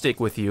will stick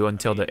with you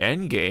until the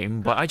end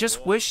game, but I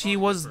just wish he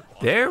was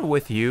there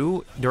with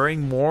you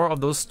during more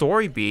of those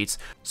story beats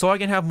so I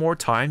can have more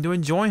time to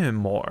enjoy him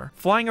more.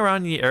 Flying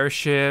around the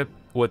airship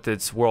with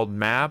its world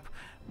map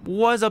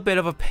was a bit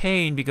of a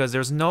pain because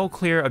there's no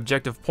clear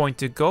objective point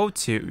to go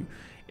to.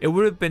 It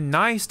would have been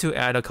nice to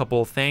add a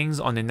couple of things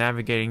on the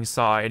navigating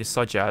side,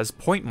 such as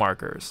point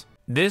markers.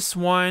 This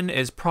one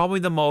is probably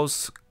the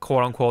most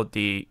quote-unquote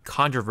the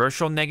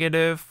controversial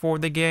negative for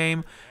the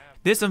game.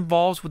 This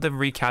involves with the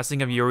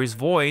recasting of Yuri's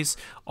voice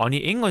on the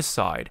English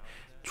side.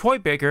 Troy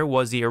Baker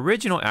was the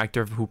original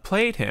actor who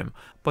played him,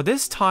 but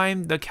this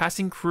time the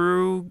casting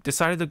crew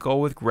decided to go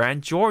with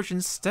Grant George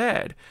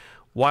instead.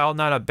 While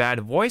not a bad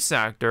voice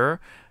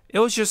actor, it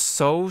was just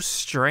so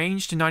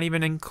strange to not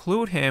even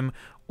include him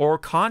or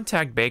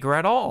contact Baker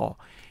at all.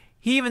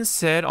 He even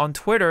said on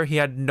Twitter he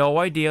had no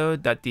idea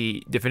that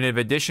the definitive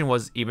edition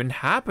was even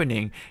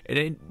happening, and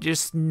it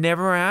just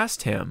never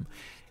asked him.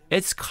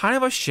 It's kind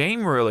of a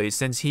shame really,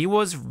 since he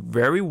was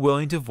very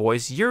willing to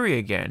voice Yuri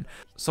again.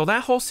 So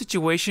that whole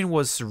situation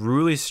was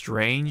really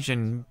strange,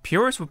 and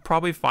purists would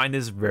probably find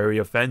this very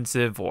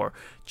offensive or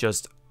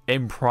just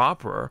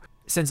improper,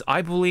 since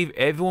I believe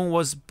everyone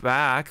was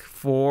back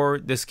for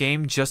this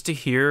game just to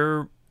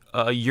hear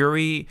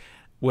Yuri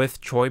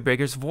with Troy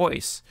Baker's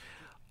voice.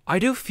 I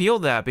do feel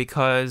that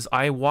because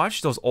I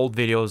watched those old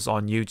videos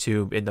on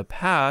YouTube in the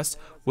past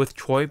with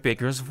Troy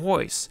Baker's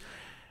voice.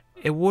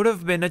 It would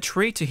have been a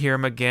treat to hear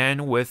him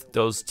again with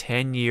those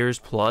 10 years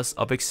plus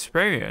of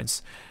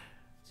experience.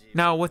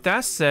 Now with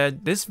that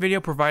said, this video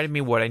provided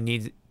me what I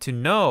need to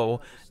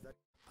know.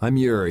 I'm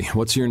Yuri,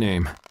 what's your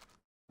name?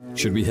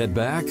 Should we head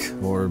back,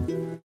 or...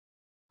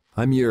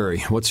 I'm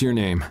Yuri, what's your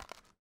name?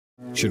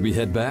 Should we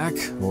head back,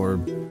 or...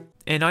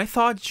 And I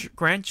thought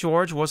Grant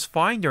George was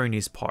fine during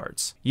these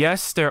parts.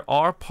 Yes, there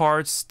are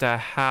parts that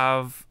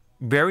have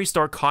very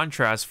stark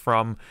contrast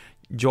from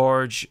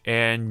George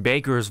and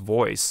Baker's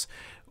voice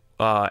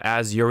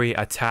as Yuri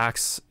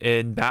attacks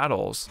in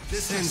battles.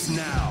 This ends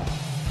now.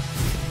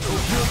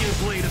 O brilliant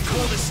blade of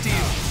coldest steel,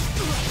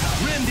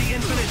 rend the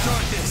infinite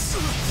darkness,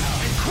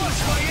 and crush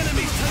my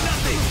enemies to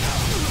nothing!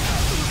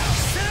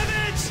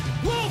 Savage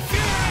Wolf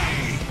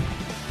Fury!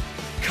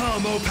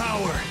 Come, O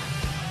power!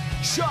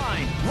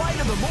 Shine, light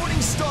of the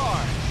morning star!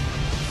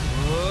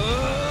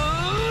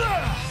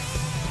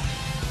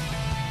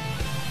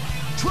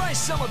 Try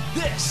some of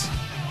this!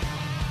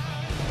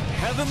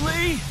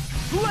 Heavenly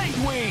Blade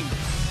Wing!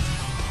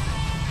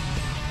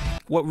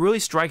 What really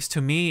strikes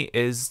to me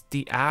is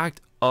the act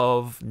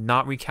of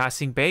not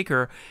recasting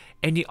Baker,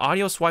 and the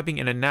audio swiping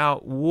in and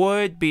out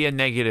would be a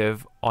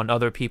negative on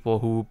other people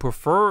who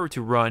prefer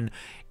to run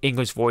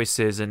English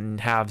voices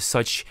and have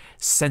such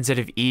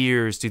sensitive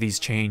ears to these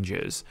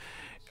changes.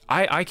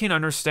 I can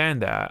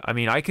understand that. I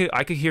mean, I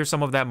could hear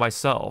some of that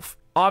myself.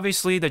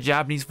 Obviously, the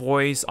Japanese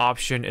voice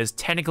option is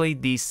technically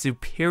the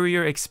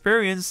superior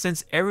experience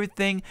since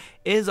everything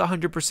is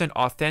 100%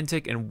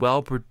 authentic and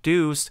well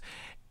produced,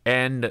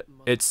 and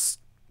it's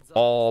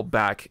all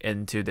back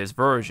into this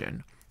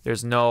version.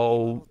 There's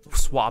no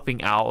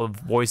swapping out of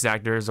voice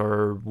actors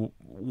or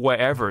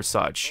whatever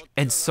such.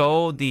 And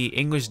so the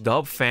English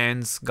dub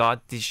fans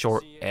got the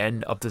short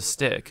end of the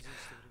stick.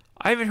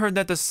 I even heard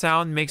that the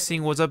sound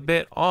mixing was a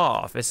bit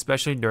off,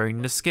 especially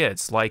during the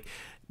skits, like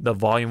the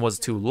volume was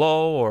too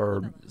low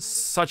or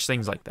such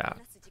things like that.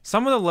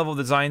 Some of the level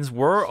designs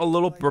were a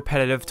little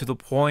repetitive to the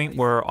point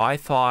where I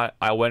thought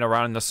I went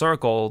around in a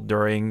circle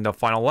during the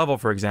final level,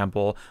 for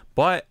example,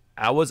 but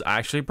I was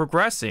actually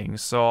progressing,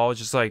 so I was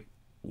just like,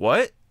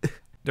 what?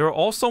 There were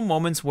also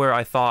moments where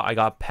I thought I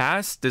got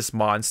past this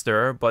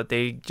monster, but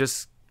they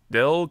just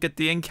still get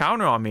the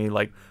encounter on me.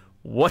 Like,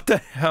 what the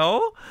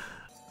hell?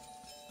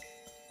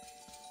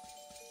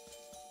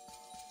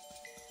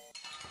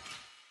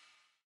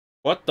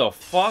 What the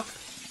fuck?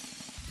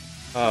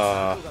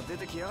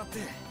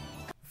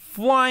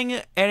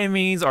 Flying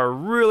enemies are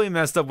really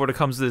messed up when it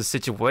comes to this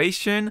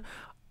situation,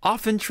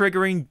 often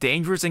triggering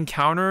dangerous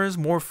encounters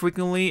more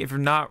frequently if you're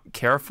not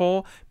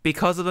careful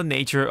because of the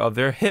nature of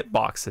their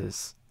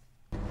hitboxes.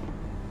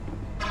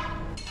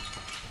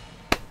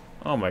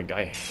 Oh my god,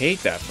 I hate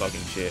that fucking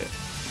shit.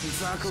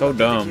 So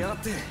dumb.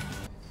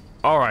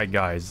 Alright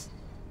guys,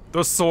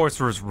 the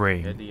Sorcerer's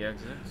Ring.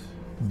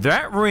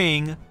 That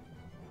ring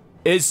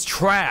is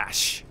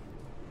trash.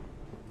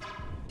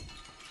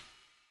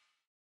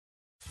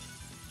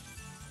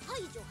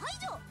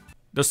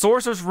 The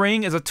Sorcerer's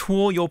Ring is a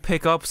tool you'll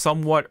pick up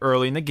somewhat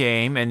early in the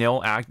game, and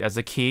it'll act as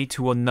a key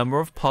to a number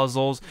of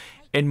puzzles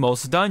in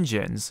most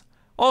dungeons.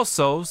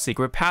 Also,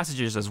 secret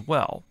passages as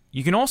well.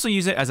 You can also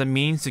use it as a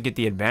means to get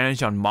the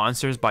advantage on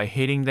monsters by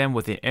hitting them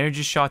with an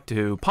energy shot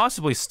to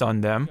possibly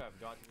stun them.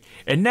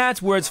 And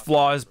that's where its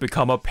flaws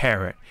become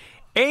apparent.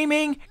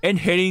 Aiming and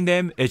hitting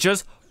them is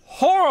just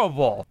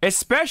horrible,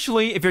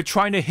 especially if you're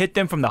trying to hit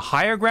them from the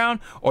higher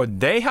ground or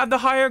they have the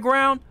higher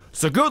ground.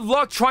 So good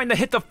luck trying to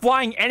hit the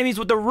flying enemies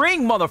with the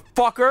ring,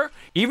 motherfucker!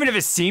 Even if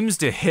it seems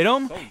to hit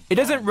them, it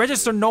doesn't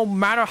register no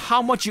matter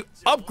how much you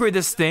upgrade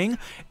this thing.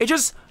 It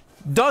just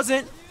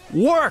doesn't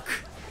work!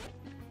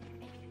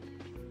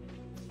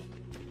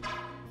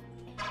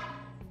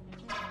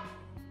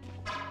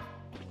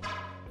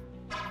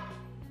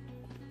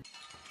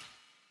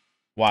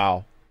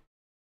 Wow.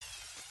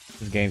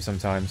 This game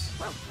sometimes.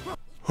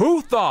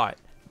 Who thought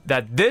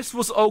that this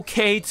was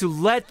okay to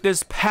let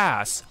this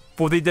pass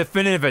for the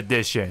definitive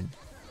edition?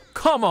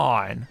 Come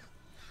on!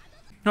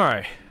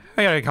 Alright,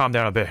 I gotta calm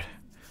down a bit.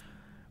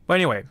 But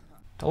anyway,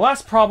 the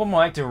last problem I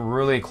like to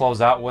really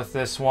close out with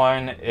this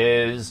one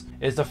is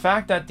the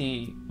fact that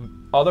the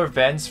other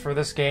vents for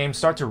this game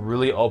start to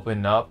really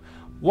open up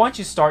once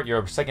you start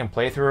your second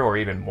playthrough or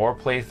even more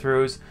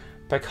playthroughs,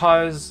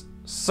 because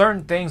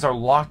certain things are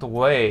locked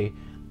away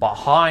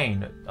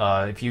behind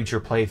future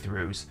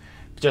playthroughs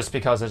just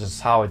because that's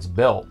just how it's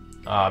built.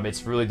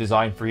 It's really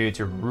designed for you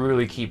to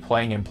really keep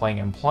playing and playing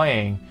and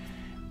playing,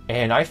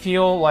 and I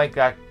feel like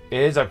that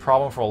is a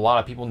problem for a lot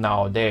of people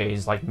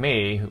nowadays, like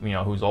me, you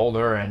know, who's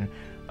older and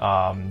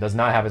does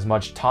not have as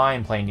much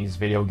time playing these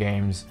video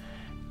games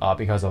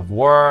because of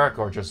work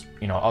or just,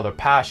 you know, other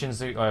passions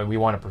that we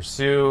want to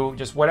pursue.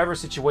 Just whatever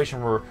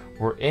situation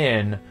we're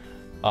in,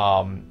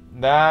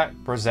 that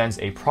presents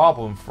a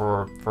problem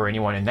for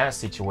anyone in that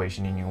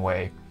situation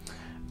anyway.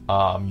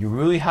 You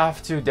really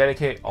have to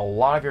dedicate a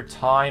lot of your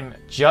time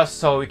just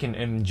so you can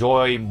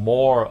enjoy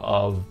more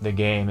of the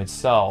game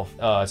itself.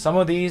 Some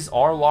of these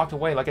are locked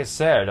away, like I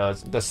said.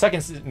 The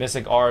second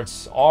Mystic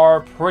Arts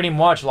are pretty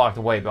much locked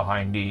away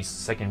behind these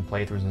second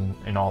playthroughs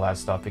and all that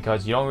stuff,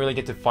 because you don't really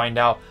get to find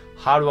out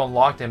how to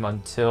unlock them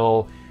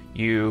until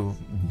you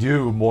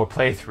do more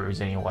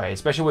playthroughs anyway.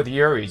 Especially with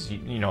Yuri's.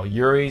 You know,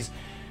 Yuri's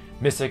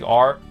Mystic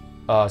Art,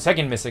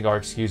 second Mystic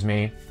Art, excuse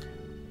me,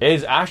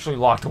 is actually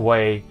locked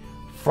away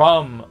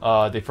from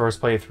the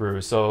first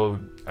playthrough. So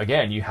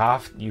again, you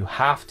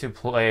have to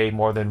play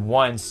more than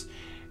once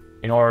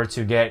in order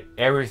to get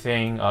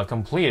everything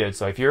completed.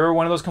 So if you're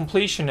one of those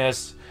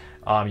completionists,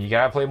 you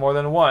gotta play more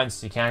than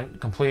once. You can't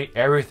complete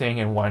everything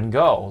in one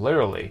go,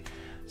 literally.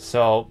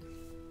 So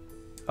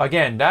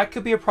again, that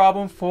could be a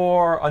problem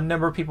for a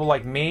number of people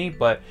like me,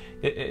 but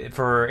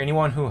for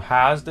anyone who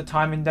has the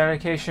time and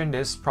dedication,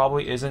 this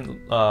probably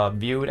isn't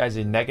viewed as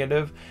a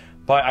negative.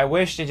 But I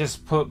wish they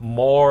just put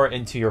more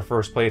into your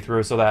first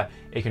playthrough so that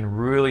it can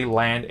really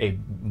land a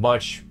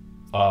much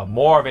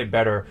more of a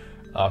better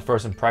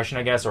first impression,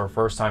 I guess, or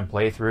first time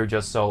playthrough,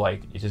 just so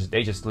like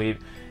they just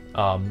leave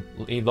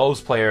those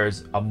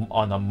players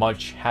on a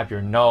much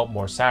happier note,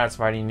 more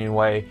satisfied in a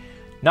way.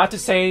 Not to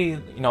say,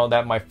 you know,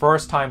 that my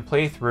first time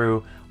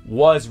playthrough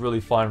was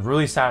really fun,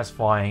 really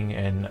satisfying,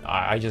 and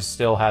I just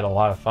still had a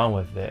lot of fun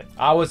with it.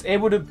 I was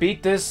able to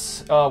beat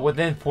this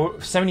within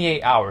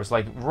 78 hours,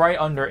 like right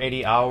under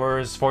 80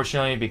 hours,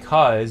 fortunately,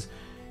 because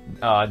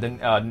the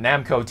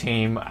Namco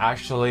team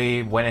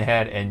actually went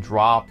ahead and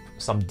dropped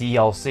some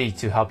DLC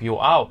to help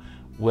you out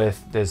with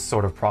this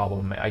sort of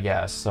problem, I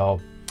guess. So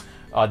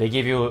they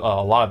give you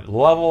a lot of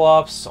level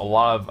ups, a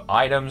lot of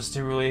items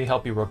to really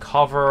help you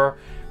recover,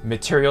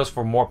 materials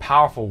for more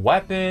powerful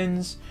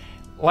weapons.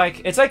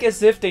 Like, it's like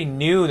as if they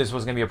knew this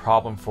was going to be a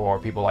problem for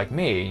people like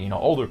me, you know,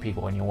 older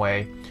people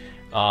anyway,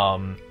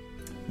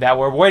 that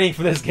were waiting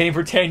for this game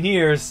for 10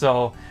 years.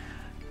 So,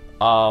 you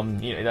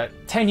know, that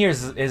 10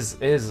 years is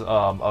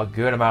a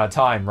good amount of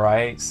time,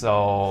 right?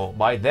 So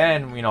by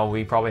then, you know,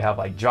 we probably have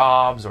like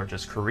jobs or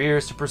just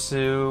careers to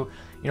pursue,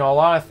 you know, a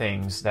lot of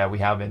things that we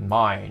have in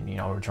mind. You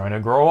know, we're trying to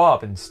grow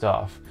up and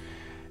stuff.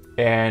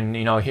 And,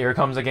 you know, here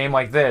comes a game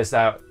like this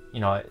that, you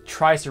know, it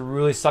tries to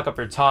really suck up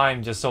your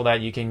time just so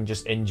that you can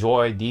just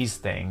enjoy these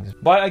things.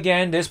 But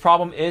again, this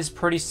problem is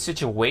pretty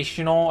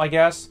situational, I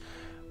guess.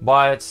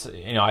 But,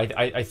 you know,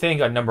 I think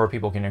a number of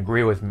people can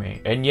agree with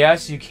me. And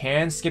yes, you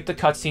can skip the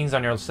cutscenes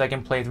on your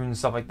second playthrough and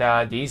stuff like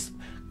that. These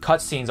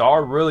cutscenes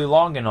are really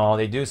long and all.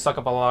 They do suck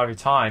up a lot of your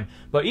time.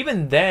 But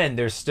even then,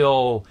 there's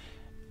still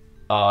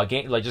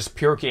like just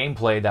pure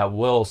gameplay that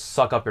will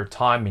suck up your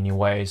time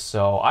anyway.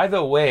 So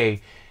either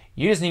way,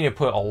 you just need to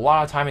put a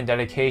lot of time and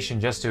dedication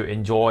just to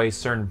enjoy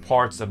certain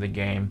parts of the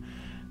game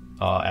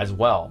as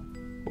well.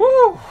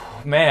 Woo!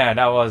 Man,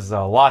 that was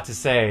a lot to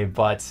say,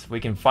 but we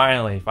can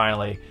finally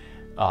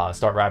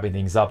start wrapping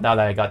things up now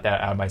that I got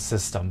that out of my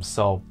system.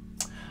 So,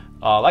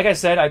 like I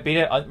said, I beat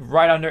it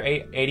right under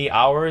 80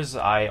 hours.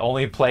 I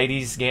only play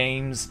these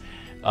games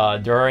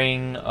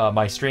during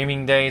my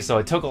streaming day, so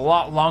it took a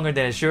lot longer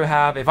than it should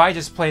have. If I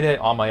just played it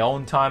on my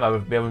own time, I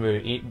would be able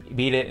to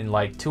beat it in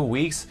like 2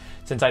 weeks,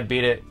 since I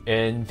beat it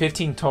in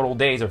 15 total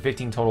days or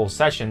 15 total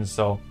sessions.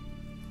 So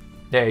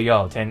there you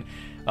go,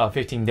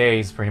 15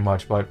 days pretty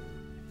much. But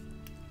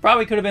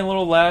probably could have been a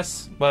little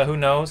less, but who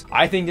knows.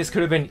 I think this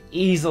could have been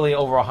easily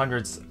over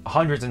hundreds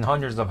and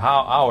hundreds of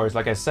hours.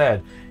 Like I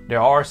said,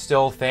 there are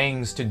still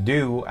things to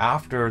do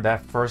after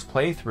that first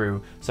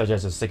playthrough, such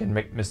as the second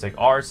Mystic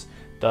Arts,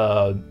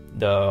 the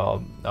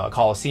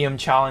Colosseum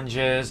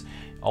challenges,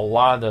 a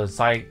lot of the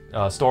side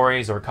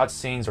stories or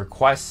cutscenes or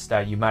quests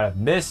that you might have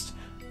missed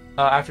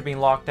after being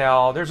locked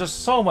out. There's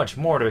just so much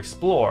more to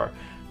explore.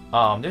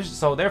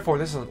 Therefore,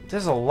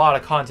 there's a lot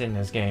of content in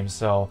this game.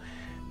 So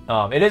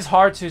it is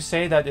hard to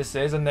say that this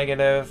is a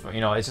negative.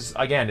 You know, it's just,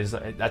 again,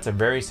 that's a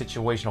very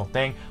situational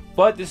thing.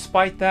 But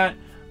despite that,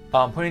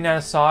 putting that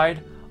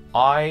aside,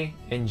 I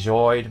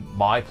enjoyed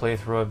my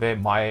playthrough of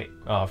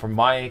it. From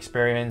my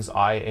experience,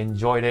 I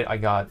enjoyed it. I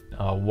got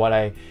what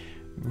I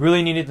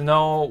really needed to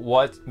know,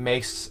 what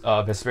makes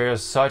Vesperia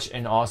such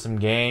an awesome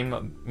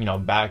game. You know,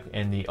 back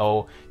in the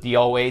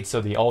 08s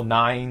or the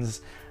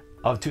 09s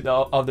of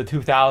the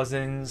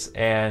 2000s,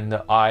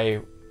 and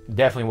I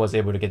definitely was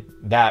able to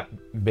get that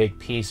big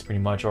piece pretty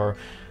much, or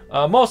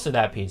most of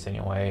that piece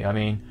anyway. I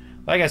mean,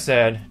 like I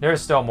said,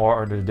 there's still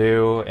more to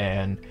do,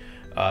 and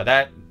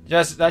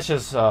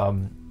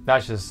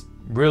that's just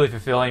really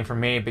fulfilling for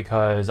me,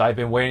 because I've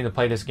been waiting to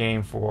play this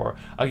game for,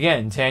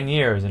 again, 10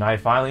 years, and I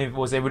finally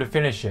was able to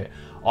finish it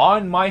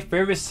on my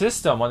favorite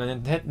system,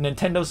 on the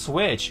Nintendo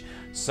Switch.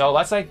 So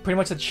that's like pretty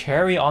much a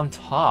cherry on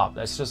top.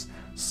 That's just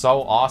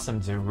so awesome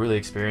to really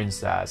experience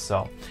that.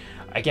 So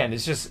again, it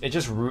just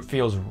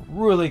feels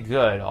really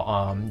good.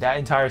 That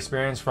entire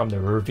experience, from the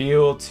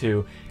reveal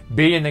to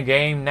beating the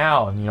game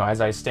now, and, you know,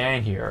 as I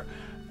stand here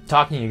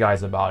talking to you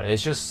guys about it,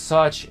 it's just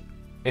such,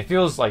 it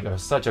feels like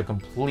such a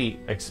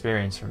complete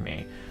experience for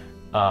me.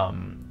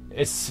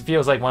 It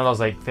feels like one of those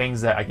like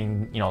things that I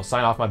can, you know,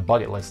 sign off my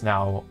bucket list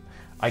now,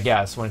 I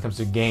guess, when it comes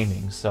to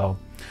gaming. So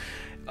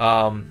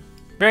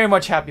very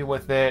much happy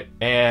with it.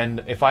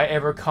 And if I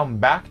ever come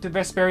back to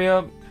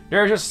Vesperia,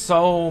 there's just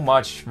so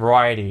much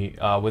variety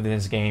within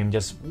this game,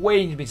 just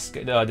waiting to be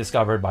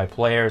discovered by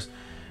players.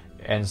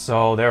 And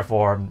so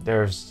therefore,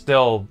 there's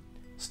still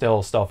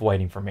stuff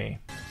waiting for me.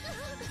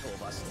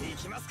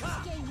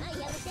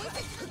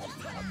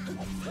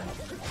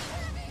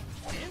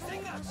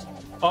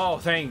 Oh,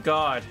 thank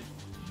God.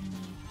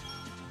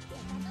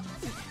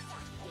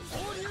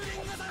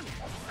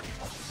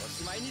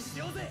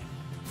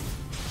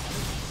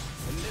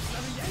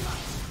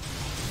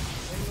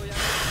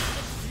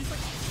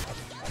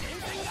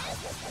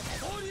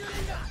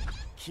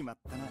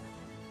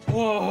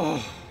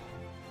 Oh.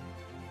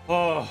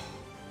 Oh.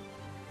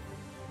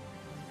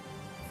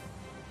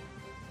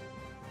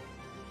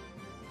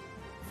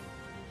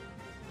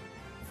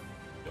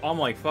 I'm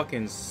like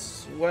fucking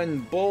sweating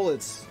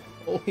bullets.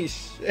 Holy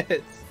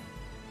shit.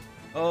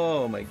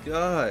 Oh my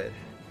God.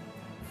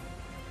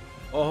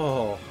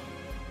 Oh.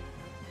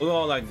 Look at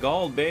all that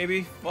gold,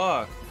 baby.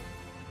 Fuck.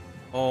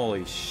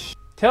 Holy shit.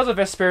 Tales of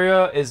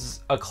Vesperia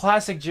is a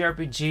classic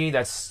JRPG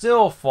that's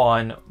still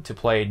fun to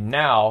play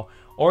now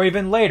or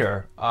even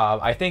later.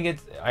 I think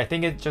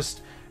it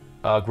just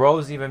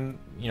grows even,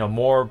 you know,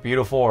 more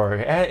beautiful, or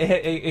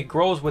it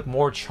grows with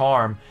more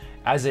charm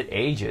as it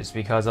ages,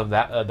 because of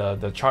that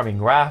the charming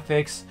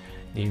graphics,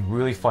 the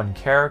really fun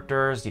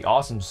characters, the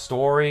awesome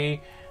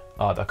story,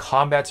 the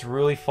combat's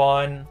really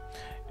fun,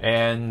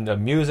 and the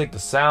music, the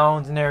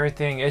sounds, and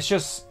everything. It's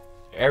just,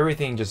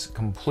 everything just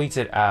completes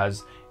it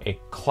as a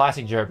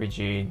classic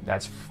JRPG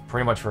that's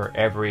pretty much for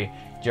every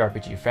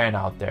JRPG fan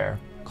out there,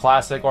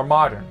 classic or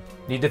modern.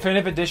 The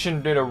Definitive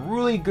Edition did a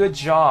really good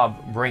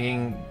job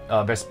bringing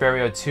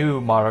Vesperia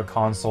to modern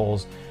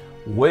consoles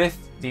with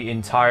the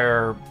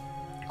entire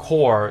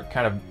core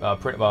kind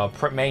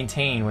of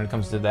maintained when it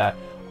comes to that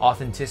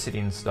authenticity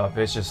and stuff.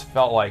 It just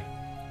felt like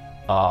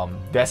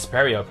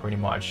Vesperia pretty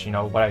much, you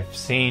know, what I've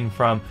seen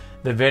from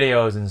the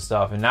videos and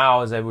stuff, and now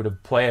I was able to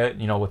play it,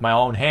 you know, with my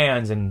own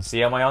hands and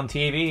see it on my own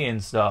TV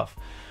and stuff.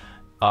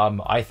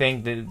 I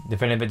think the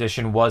Definitive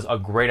Edition was a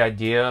great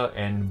idea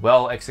and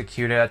well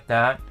executed at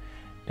that.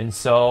 And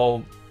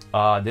so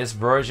this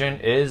version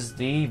is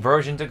the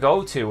version to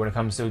go to when it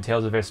comes to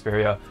Tales of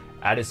Vesperia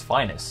at its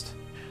finest.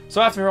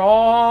 So after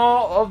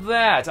all of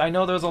that, I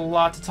know there's a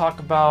lot to talk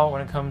about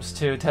when it comes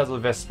to Tales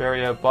of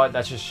Vesperia, but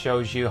that just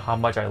shows you how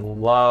much I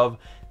love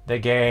the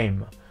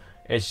game.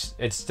 It's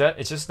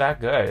just that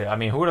good. I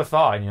mean, who would have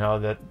thought, you know,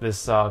 that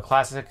this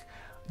classic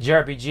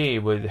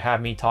JRPG would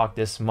have me talk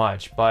this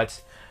much?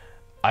 But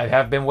I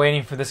have been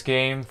waiting for this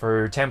game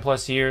for 10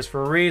 plus years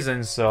for a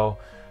reason, so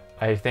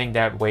I think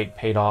that wait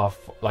paid off,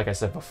 like I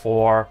said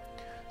before.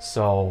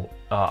 So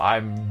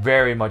I'm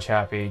very much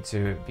happy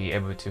to be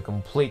able to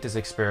complete this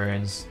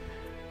experience.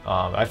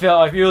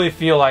 I really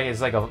feel like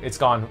it's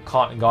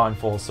gone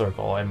full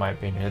circle, in my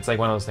opinion. It's like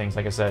one of those things,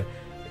 like I said,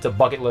 it's a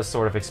bucket list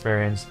sort of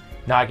experience.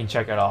 Now I can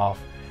check it off.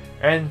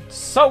 And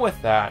so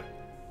with that,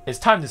 it's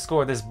time to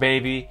score this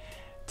baby.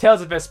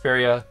 Tales of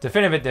Vesperia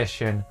Definitive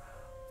Edition.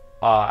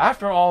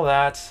 After all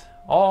that,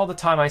 all the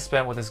time I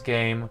spent with this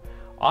game,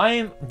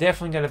 I'm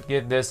definitely going to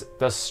give this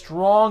the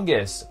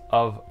strongest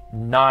of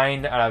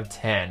 9 out of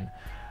 10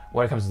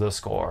 when it comes to the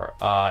score.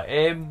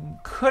 It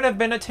could have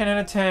been a 10 out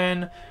of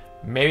 10.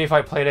 Maybe if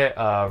I played it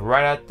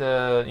right at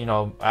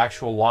the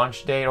actual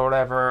launch date or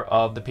whatever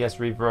of the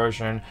PS3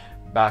 version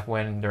back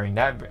during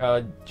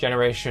that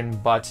generation.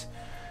 But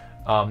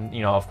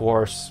of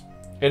course,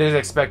 it is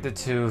expected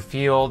to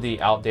feel the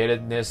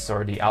outdatedness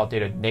or the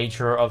outdated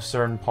nature of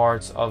certain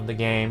parts of the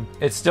game.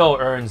 It still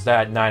earns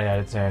that 9 out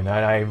of 10, and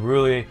I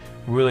really,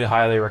 really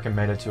highly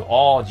recommend it to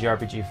all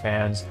JRPG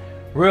fans.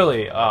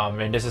 Really,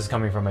 and this is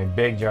coming from a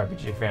big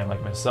JRPG fan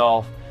like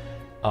myself.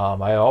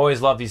 I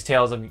always love these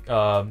Tales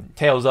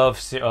of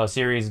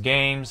series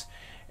games,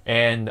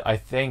 and I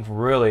think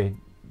really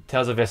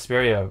Tales of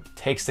Vesperia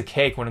takes the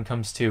cake when it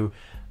comes to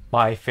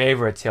my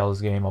favorite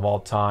Tales game of all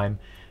time.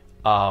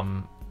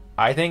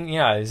 I think,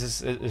 yeah,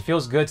 it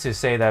feels good to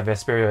say that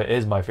Vesperia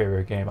is my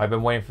favorite game. I've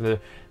been waiting for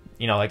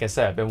like I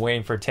said, I've been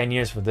waiting for 10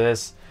 years for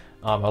this.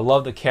 I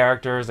love the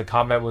characters. The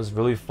combat was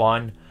really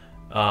fun.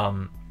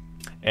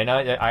 And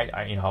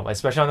I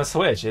especially on the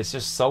Switch, it's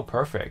just so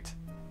perfect.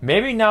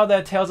 Maybe now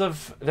that Tales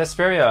of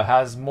Vesperia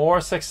has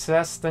more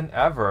success than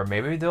ever,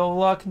 maybe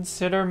they'll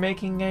consider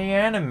making an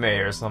anime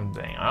or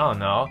something. I don't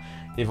know.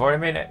 They've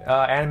already made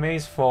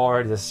animes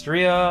for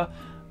Vesperia,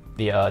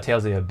 the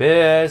Tales of the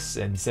Abyss,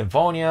 and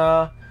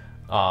Symphonia,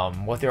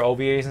 with their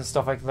OVAs and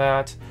stuff like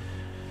that.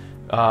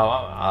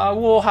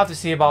 We'll have to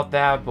see about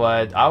that,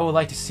 but I would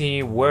like to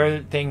see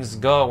where things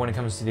go when it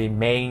comes to the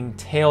main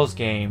Tales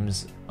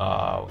games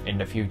in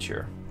the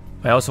future.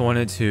 I also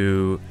wanted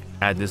to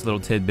add this little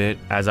tidbit.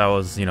 As I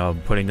was,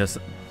 putting this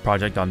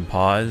project on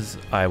pause,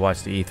 I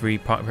watched the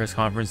E3 press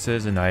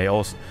conferences, and I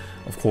also,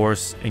 of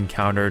course,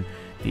 encountered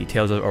the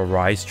Tales of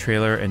Arise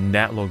trailer, and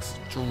that looks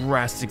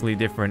drastically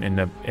different in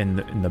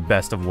the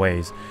best of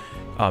ways.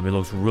 It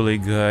looks really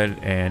good,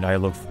 and I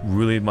look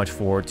really much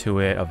forward to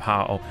it, of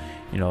how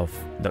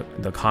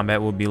the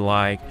combat will be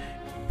like,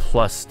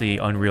 plus the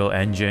Unreal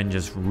Engine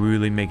just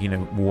really making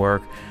it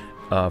work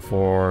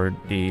for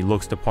the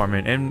looks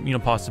department,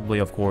 and possibly,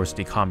 of course,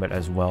 the combat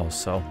as well.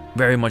 So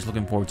very much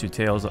looking forward to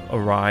Tales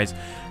Arise.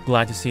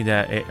 Glad to see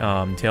that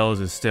Tales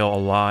is still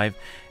alive,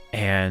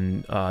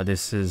 and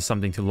this is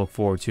something to look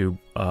forward to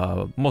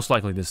most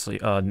likely this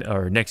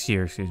or next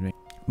year, excuse me.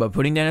 But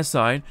putting that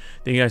aside,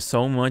 thank you guys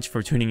so much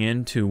for tuning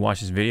in to watch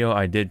this video.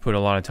 I did put a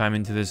lot of time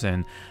into this,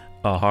 and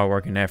hard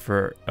work and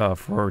effort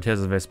for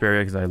Tales of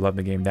Vesperia, because I love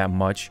the game that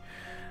much.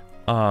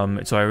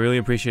 So I really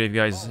appreciate if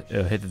you guys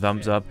hit the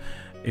thumbs up.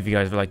 If you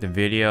guys like the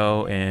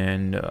video,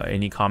 and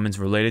any comments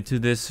related to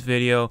this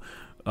video,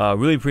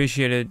 really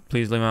appreciate it.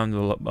 Please leave them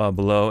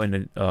below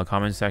in the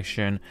comment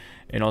section.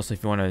 And also,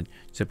 if you want to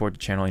support the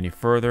channel any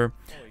further,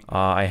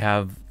 I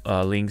have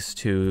links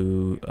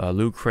to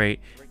Loot Crate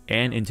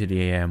and Into the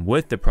AM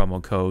with the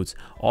promo codes.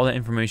 All that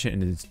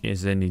information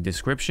is in the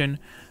description.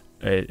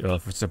 It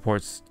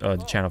supports the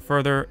channel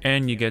further,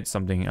 and you get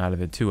something out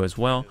of it too as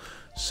well.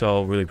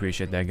 So really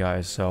appreciate that,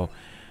 guys. So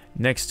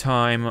next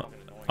time,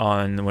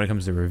 when it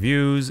comes to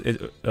reviews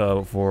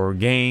for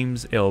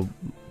games, it'll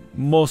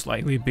most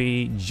likely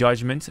be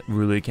Judgment.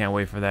 Really can't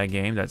wait for that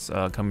game. That's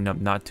coming up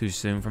not too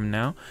soon from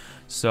now.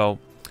 So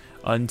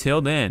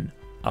until then,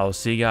 I'll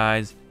see you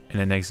guys in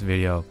the next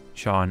video.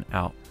 Sean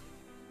out.